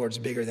believe that the Lord's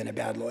bigger than a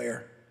bad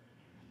lawyer.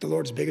 The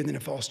Lord's bigger than a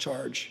false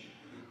charge.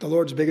 The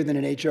Lord's bigger than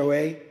an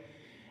HOA.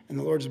 And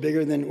the Lord's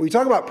bigger than, we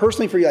talk about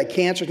personally for you like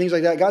cancer, things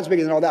like that. God's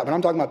bigger than all that. But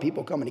I'm talking about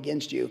people coming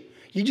against you.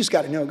 You just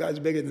got to know God's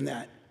bigger than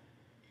that.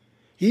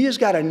 You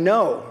just got to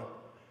know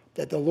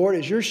that the Lord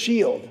is your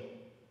shield.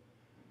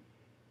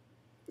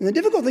 And the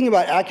difficult thing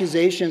about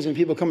accusations and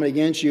people coming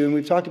against you, and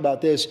we've talked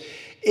about this,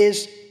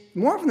 is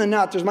more often than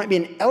not, there might be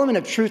an element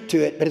of truth to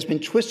it, but it's been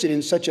twisted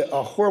in such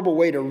a horrible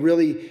way to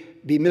really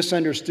be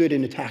misunderstood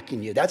in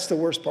attacking you. That's the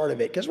worst part of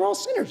it, because we're all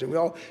sinners, and we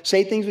all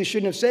say things we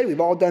shouldn't have said.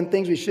 We've all done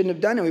things we shouldn't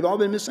have done, and we've all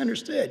been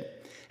misunderstood.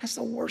 That's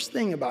the worst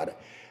thing about it.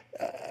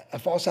 A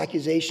false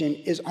accusation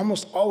is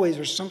almost always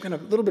there's some kind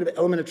of little bit of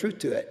element of truth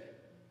to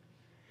it.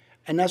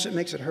 And that's what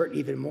makes it hurt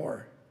even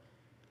more.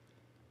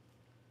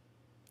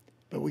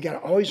 But we got to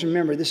always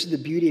remember, this is the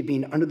beauty of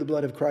being under the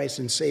blood of Christ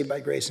and saved by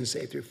grace and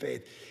saved through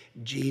faith.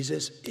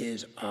 Jesus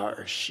is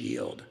our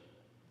shield.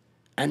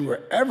 And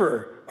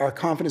wherever our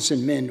confidence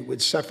in men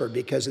would suffer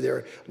because of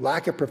their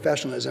lack of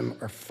professionalism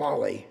or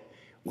folly,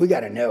 we got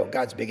to know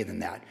God's bigger than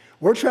that.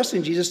 We're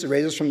trusting Jesus to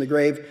raise us from the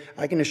grave.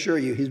 I can assure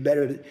you he's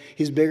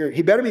bigger.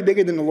 He better be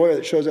bigger than the lawyer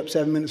that shows up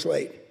 7 minutes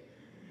late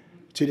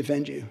to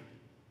defend you.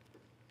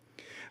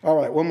 All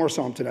right, one more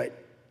psalm tonight.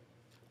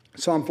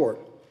 Psalm 4.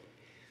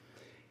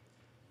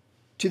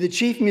 To the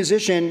chief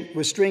musician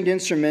with stringed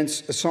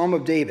instruments, a psalm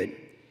of David.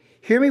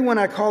 Hear me when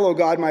I call, O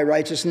God, my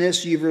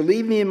righteousness. You've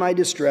relieved me in my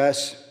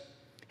distress.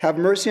 Have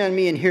mercy on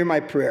me and hear my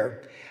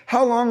prayer.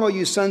 How long, O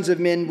you sons of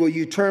men, will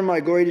you turn my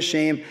glory to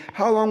shame?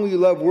 How long will you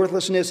love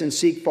worthlessness and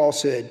seek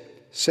falsehood?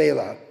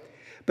 Selah.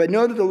 But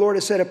know that the Lord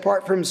has set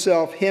apart for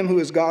himself him who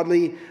is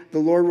godly. The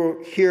Lord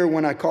will hear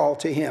when I call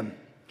to him.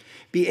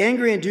 Be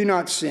angry and do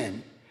not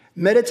sin.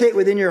 Meditate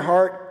within your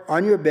heart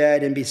on your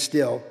bed and be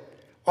still.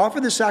 Offer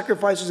the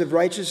sacrifices of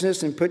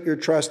righteousness and put your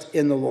trust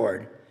in the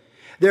Lord.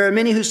 There are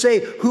many who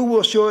say, who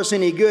will show us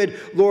any good?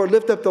 Lord,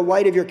 lift up the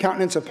light of your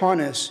countenance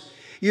upon us.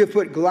 You have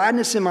put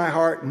gladness in my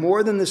heart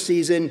more than the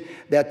season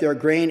that their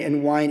grain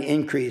and wine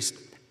increased.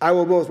 I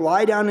will both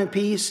lie down in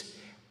peace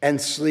and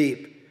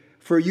sleep.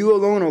 For you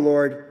alone, O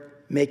Lord,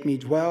 make me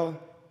dwell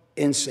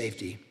in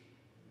safety.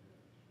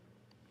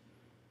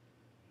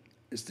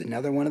 It's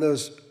another one of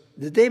those.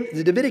 The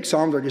Davidic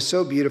Psalms are just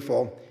so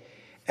beautiful.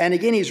 And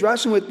again, he's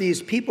wrestling with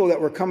these people that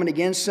were coming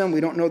against him.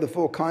 We don't know the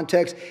full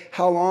context.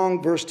 How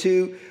long? Verse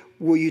 2,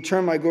 will you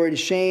turn my glory to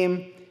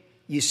shame?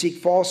 You seek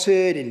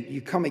falsehood and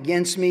you come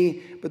against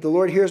me. But the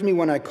Lord hears me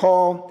when I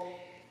call.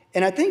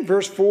 And I think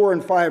verse 4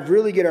 and 5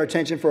 really get our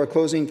attention for a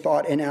closing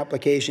thought and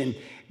application.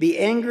 Be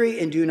angry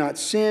and do not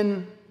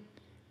sin.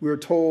 We're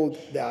told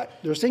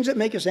that there's things that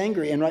make us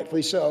angry, and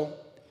rightfully so.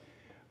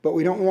 But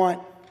we don't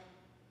want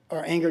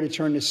our anger to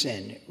turn to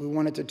sin. We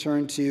want it to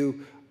turn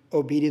to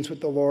obedience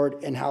with the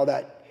Lord, and how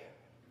that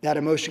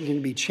emotion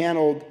can be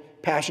channeled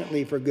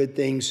passionately for good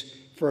things,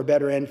 for a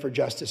better end, for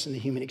justice in the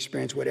human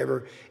experience,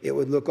 whatever it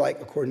would look like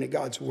according to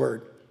God's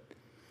word.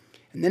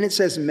 And then it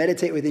says,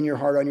 meditate within your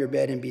heart on your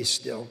bed and be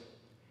still.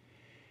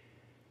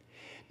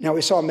 Now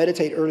we saw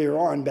meditate earlier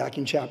on back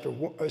in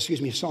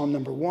Psalm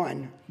number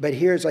 1, but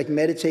here it's like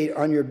meditate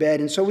on your bed.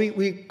 And so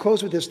we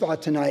close with this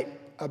thought tonight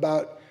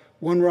about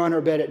when we're on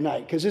our bed at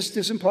night, because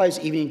this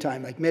implies evening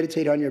time, like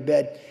meditate on your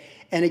bed.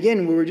 And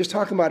again, we were just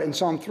talking about it in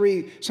Psalm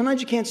 3.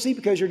 Sometimes you can't sleep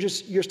because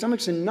your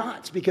stomach's in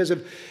knots because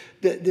of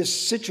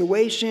this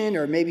situation,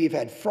 or maybe you've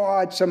had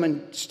fraud.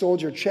 Someone stole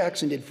your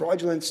checks and did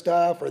fraudulent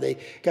stuff, or they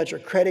got your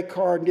credit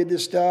card and did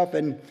this stuff.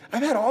 And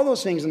I've had all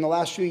those things in the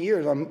last few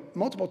years,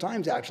 multiple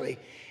times actually.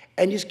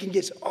 And you just can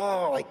get,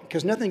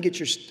 because nothing gets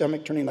your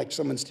stomach turning like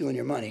someone stealing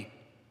your money,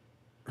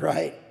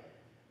 right?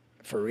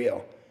 For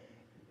real.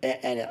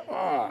 And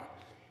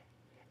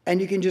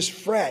you can just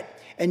fret.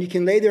 And you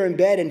can lay there in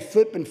bed and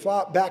flip and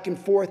flop back and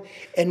forth.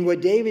 And what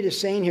David is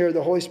saying here,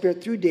 the Holy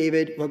Spirit through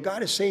David, what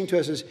God is saying to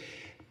us is,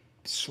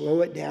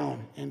 slow it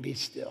down and be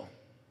still.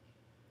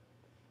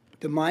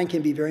 The mind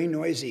can be very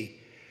noisy.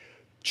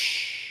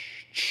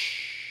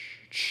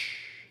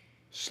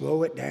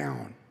 Slow it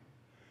down.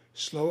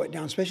 Slow it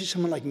down, especially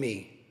someone like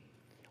me.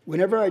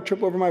 Whenever I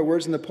trip over my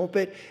words in the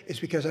pulpit, it's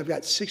because I've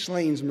got 6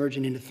 lanes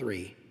merging into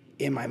 3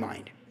 in my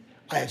mind.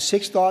 I have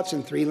 6 thoughts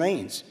in 3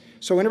 lanes.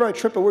 So whenever I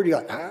trip a word,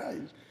 you're like,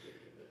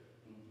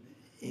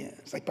 yeah,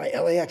 it's like by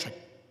LAX.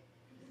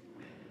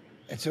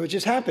 And so it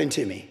just happened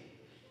to me.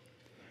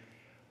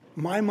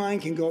 My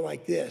mind can go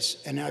like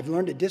this, and I've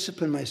learned to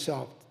discipline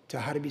myself to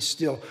how to be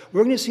still.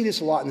 We're going to see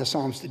this a lot in the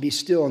Psalms, to be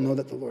still and know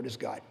that the Lord is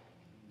God.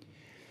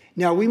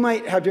 Now, we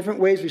might have different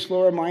ways we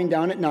slow our mind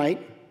down at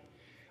night.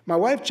 My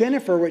wife,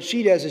 Jennifer, what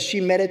she does is she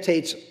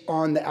meditates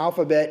on the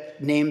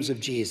alphabet names of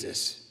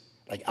Jesus,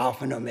 like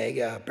Alpha and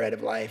Omega, bread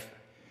of life.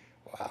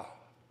 Wow.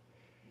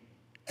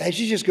 And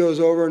she just goes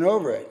over and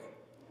over it.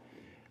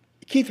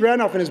 Keith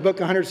Randolph, in his book,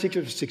 100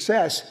 Secrets of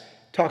Success,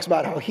 talks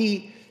about how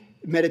he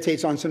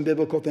meditates on some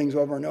biblical things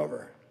over and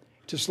over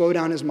to slow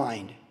down his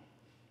mind.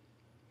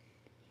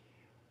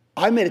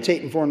 I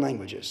meditate in foreign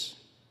languages.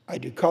 I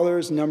do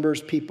colors,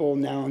 numbers, people,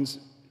 nouns,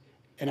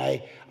 and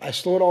I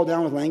slow it all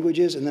down with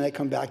languages, and then I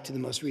come back to the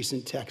most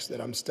recent text that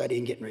I'm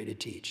studying, getting ready to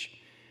teach.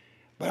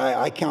 But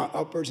I count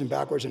upwards and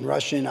backwards in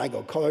Russian. I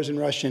go colors in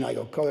Russian. I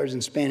go colors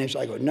in Spanish.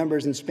 I go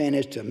numbers in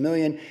Spanish to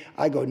 1,000,000.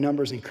 I go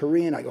numbers in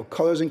Korean. I go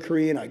colors in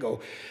Korean. I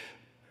go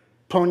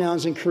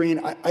pronouns in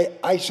Korean.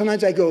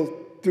 Sometimes I go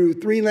through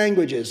 3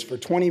 languages for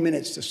 20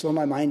 minutes to slow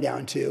my mind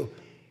down to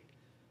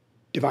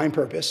divine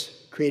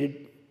purpose,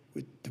 created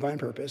with divine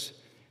purpose,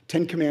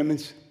 10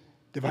 commandments,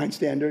 divine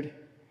standard,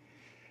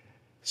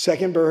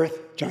 second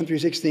birth, John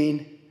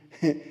 3:16,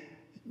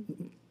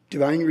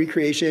 divine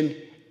recreation,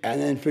 and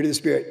then fruit of the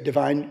Spirit,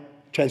 divine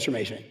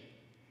transformation.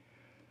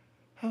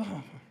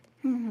 Oh.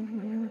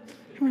 You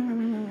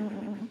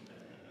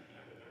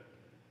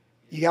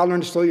got to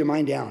learn to slow your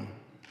mind down.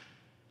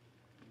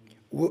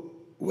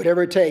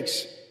 Whatever it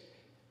takes,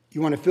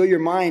 you want to fill your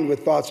mind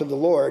with thoughts of the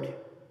Lord,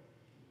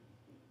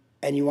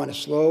 and you want to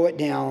slow it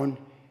down,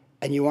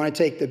 and you want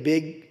to take the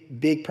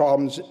big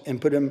problems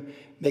and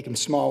make them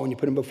small when you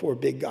put them before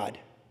big God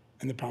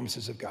and the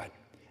promises of God.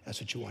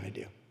 That's what you want to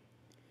do.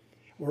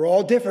 We're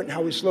all different in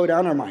how we slow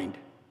down our mind.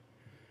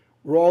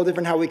 We're all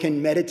different how we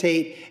can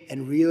meditate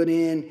and reel it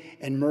in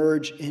and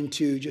merge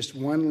into just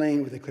one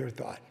lane with a clear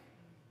thought.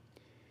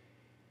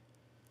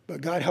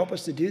 But God help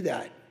us to do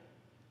that,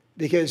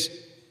 because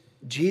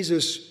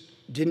Jesus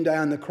didn't die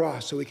on the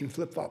cross so we can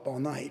flip-flop all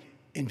night.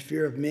 in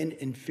fear of men,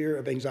 in fear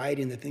of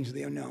anxiety and the things of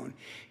the unknown.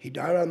 He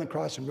died on the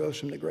cross and rose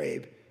from the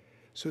grave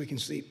so we can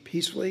sleep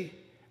peacefully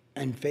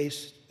and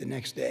face the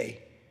next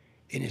day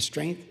in his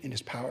strength, in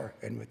his power,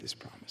 and with his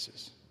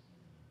promises.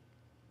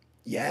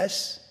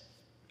 Yes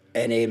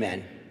and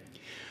amen.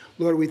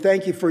 Lord, we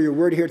thank you for your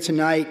word here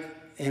tonight,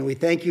 and we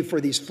thank you for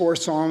these 4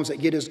 Psalms that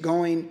get us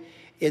going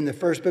in the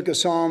first book of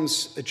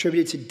Psalms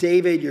attributed to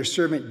David, your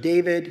servant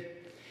David,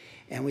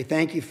 and we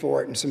thank you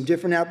for it. And some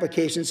different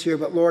applications here,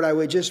 but Lord, I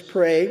would just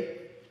pray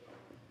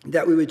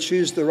that we would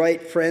choose the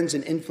right friends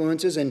and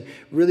influences and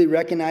really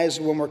recognize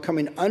when we're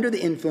coming under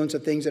the influence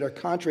of things that are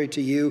contrary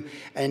to you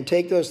and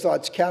take those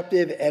thoughts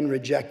captive and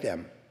reject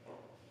them.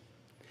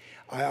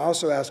 I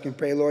also ask and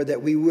pray, Lord,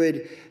 that we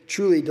would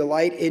truly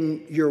delight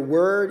in your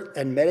word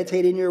and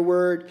meditate in your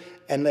word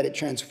and let it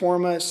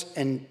transform us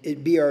and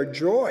it be our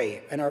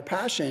joy and our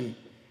passion.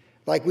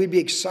 Like we'd be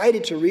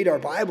excited to read our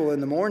Bible in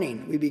the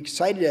morning. We'd be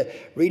excited to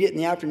read it in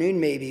the afternoon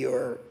maybe,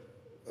 or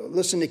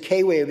listen to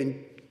K-Wave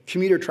in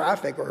commuter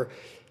traffic or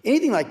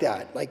anything like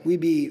that. Like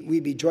we'd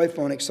be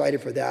joyful and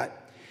excited for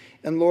that.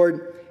 And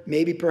Lord,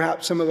 maybe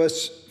perhaps some of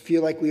us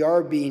feel like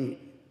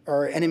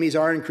our enemies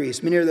are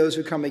increased. Many are those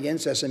who come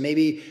against us. And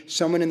maybe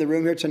someone in the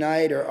room here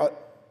tonight, or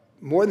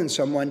more than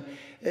someone,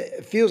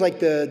 feels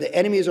like the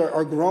enemies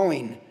are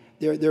growing.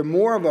 There are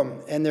more of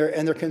them, and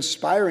they're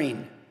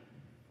conspiring.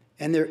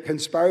 And they're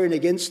conspiring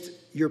against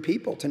your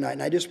people tonight.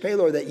 And I just pray,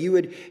 Lord, that you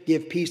would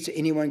give peace to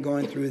anyone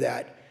going through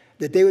that.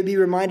 That they would be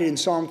reminded in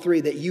Psalm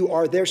 3 that you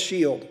are their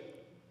shield.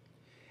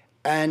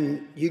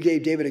 And you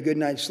gave David a good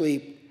night's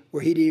sleep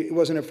where he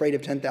wasn't afraid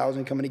of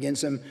 10,000 coming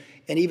against him.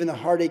 And even the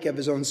heartache of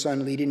his own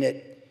son leading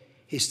it,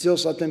 he still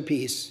slept in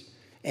peace.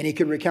 And he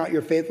could recount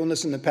your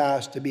faithfulness in the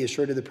past to be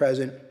assured of the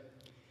present.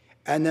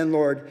 And then,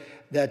 Lord,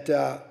 that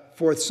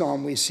 4th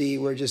Psalm we see,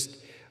 we're just,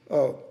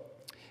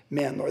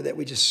 Lord, that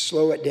we just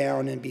slow it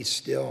down and be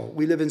still.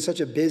 We live in such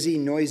a busy,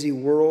 noisy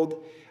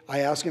world.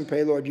 I ask and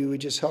pray, Lord, you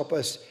would just help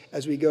us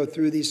as we go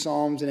through these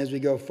Psalms and as we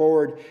go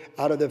forward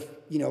out of the,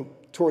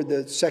 toward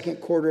the second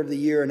quarter of the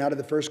year and out of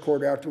the first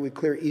quarter after we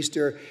clear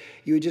Easter.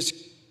 You would just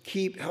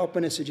keep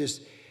helping us to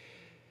just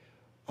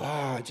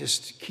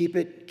keep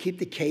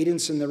the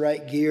cadence in the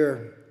right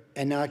gear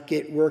and not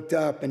get worked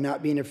up and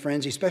not be in a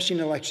frenzy, especially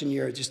in election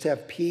year. Just to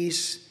have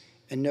peace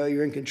and know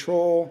you're in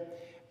control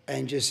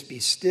and just be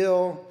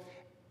still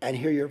and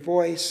hear your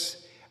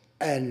voice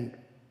and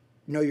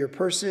know your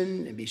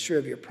person and be sure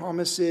of your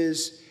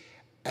promises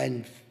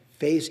and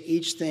face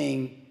each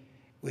thing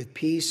with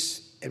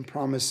peace and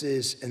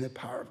promises and the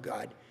power of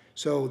God.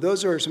 So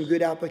those are some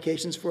good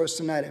applications for us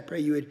tonight. I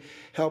pray you would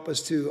help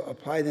us to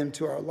apply them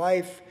to our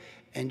life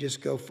and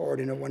just go forward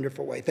in a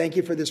wonderful way. Thank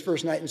you for this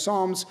first night in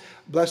Psalms.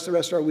 Bless the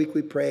rest of our week,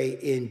 we pray,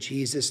 in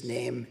Jesus'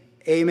 name.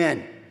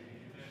 Amen.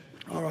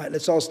 All right,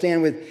 let's all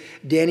stand with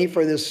Danny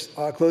for this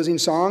closing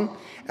song.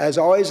 As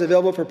always,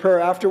 available for prayer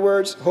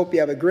afterwards. Hope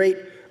you have a great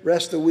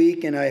rest of the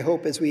week, and I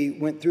hope as we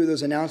went through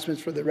those announcements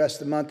for the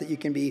rest of the month that you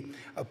can be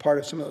a part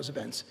of some of those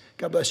events.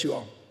 God bless you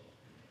all.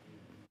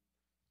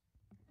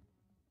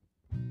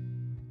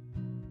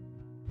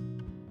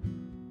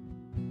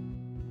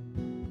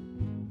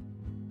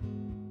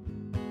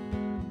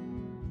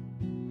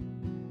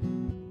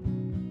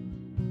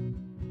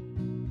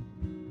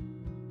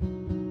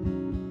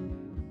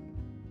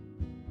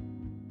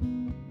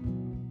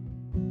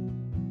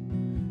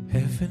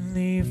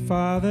 Heavenly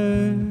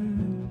Father,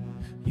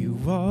 you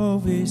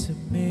always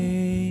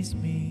amaze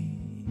me.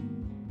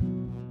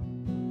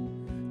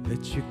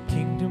 Let your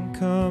kingdom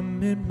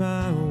come in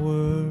my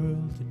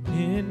world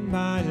and in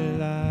my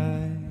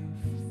life.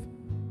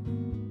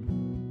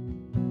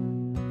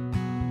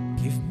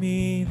 Give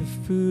me the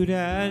food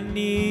I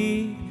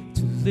need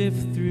to live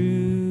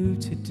through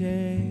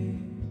today.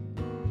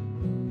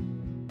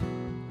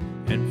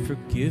 And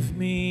forgive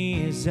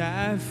me as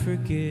I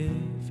forgive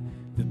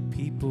the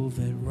people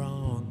that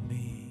wrong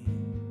me.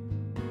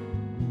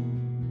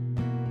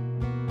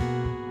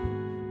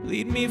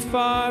 Lead me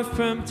far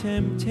from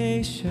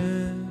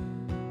temptation.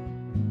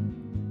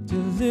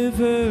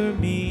 Deliver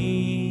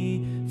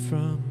me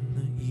from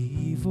the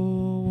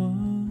evil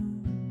one.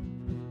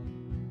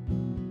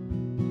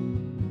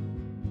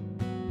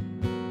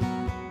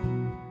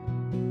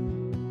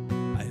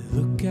 I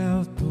look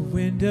out the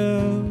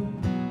window,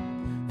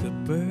 the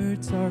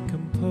birds are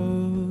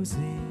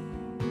composing.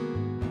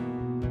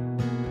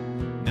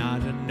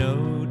 Not a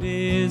note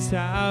is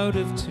out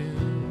of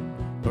tune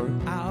or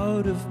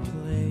out of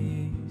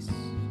place.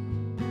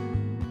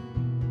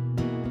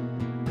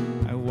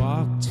 I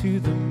walk to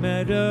the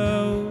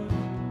meadow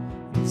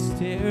and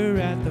stare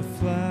at the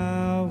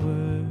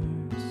flowers,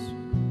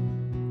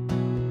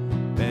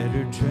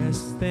 better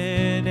dressed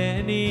than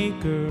any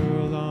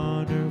girl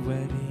on her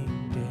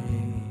wedding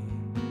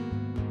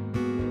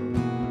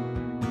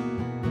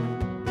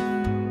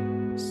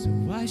day. So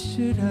why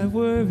should I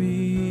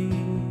worry?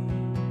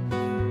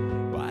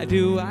 Why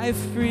do I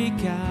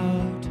freak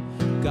out?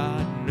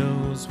 God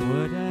knows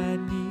what I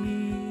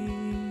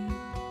need.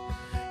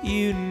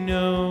 You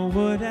know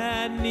what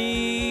I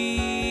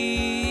need.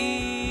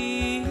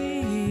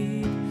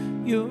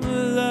 Your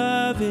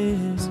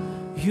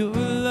Your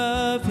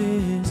love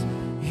is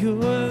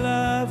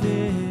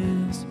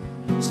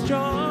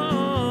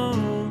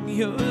strong.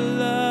 Your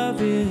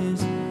love is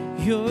strong.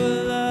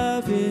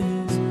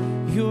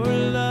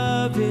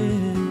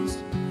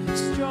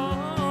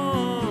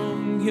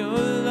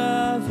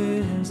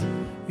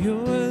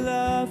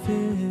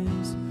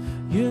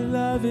 Your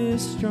love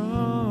is strong.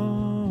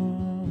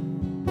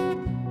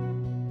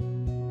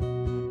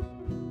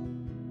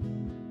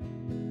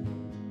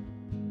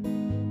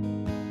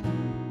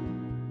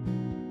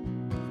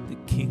 The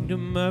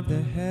kingdom of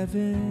the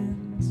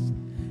heavens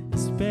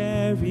is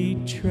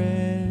buried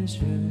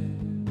treasure.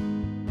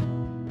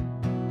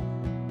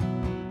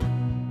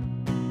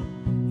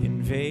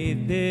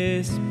 Invade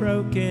this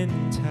broken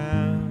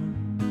town.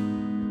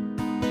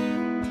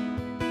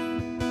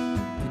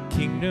 The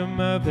kingdom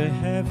of the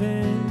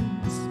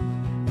heavens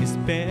is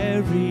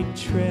buried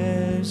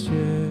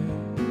treasure.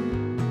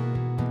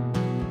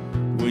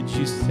 Would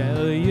you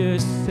sell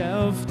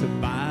yourself to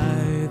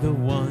buy the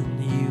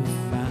one you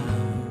found?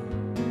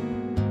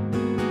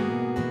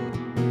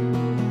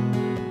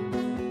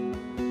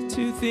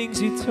 Two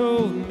things you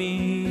told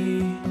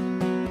me: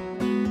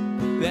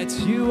 that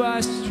you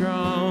are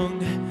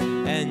strong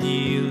and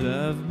you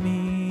love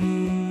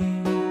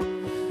me.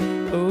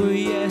 Oh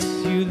yes,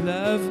 you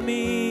love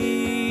me.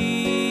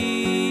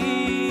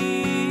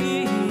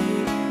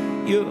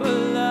 Your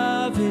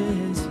love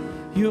is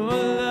strong. Your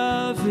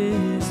love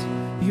is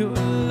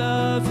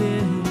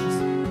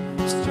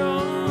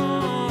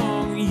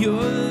strong.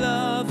 Your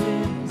love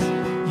is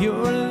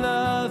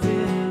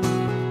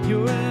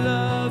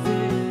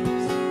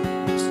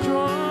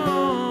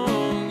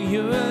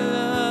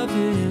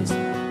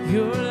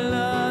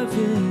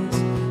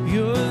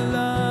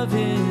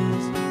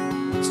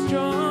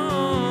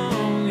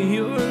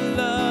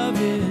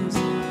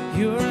strong.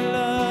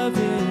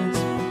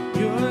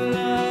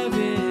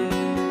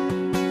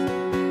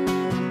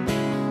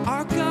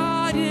 Our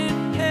God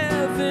in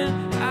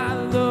heaven,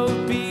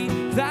 hallowed be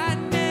thy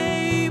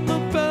name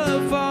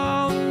above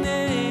all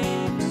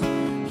names.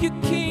 Your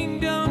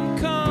kingdom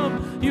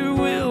come, your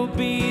will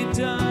be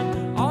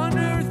done on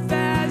earth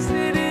as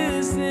it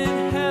is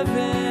in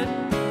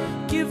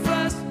heaven. Give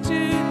us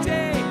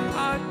today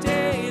our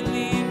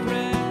daily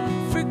bread.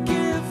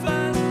 Forgive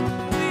us,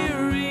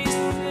 weary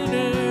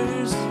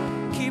sinners.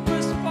 Keep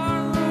us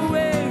far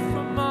away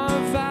from our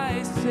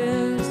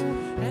vices,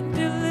 and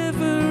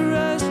deliver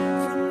us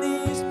from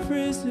these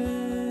prisons.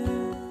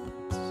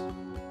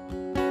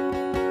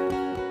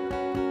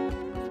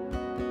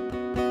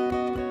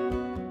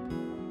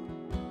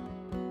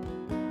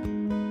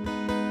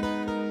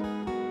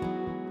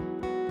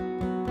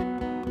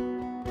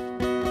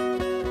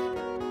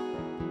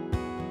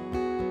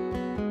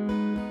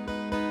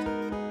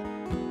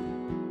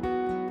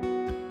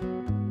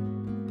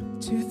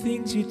 Two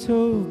things you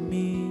told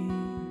me: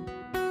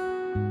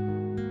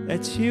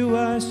 that you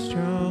are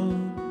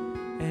strong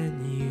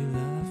and you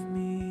love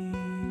me.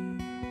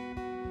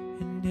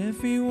 And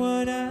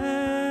everyone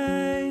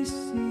I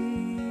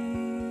see,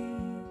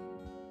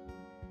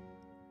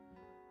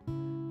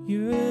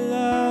 your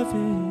love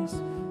is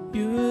strong.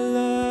 Your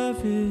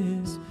love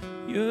is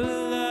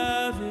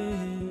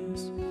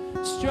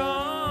strong.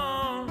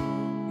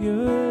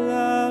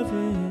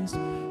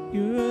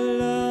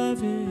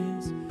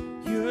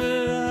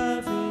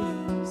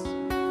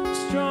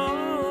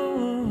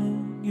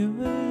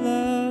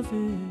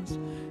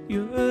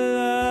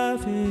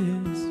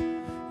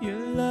 Your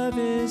love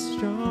is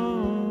strong.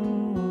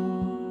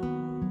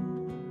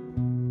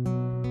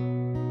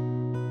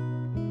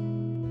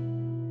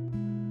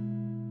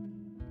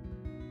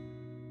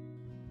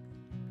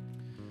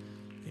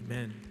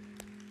 Amen.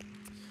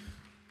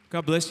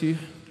 God bless you.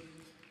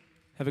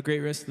 Have a great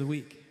rest of the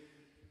week.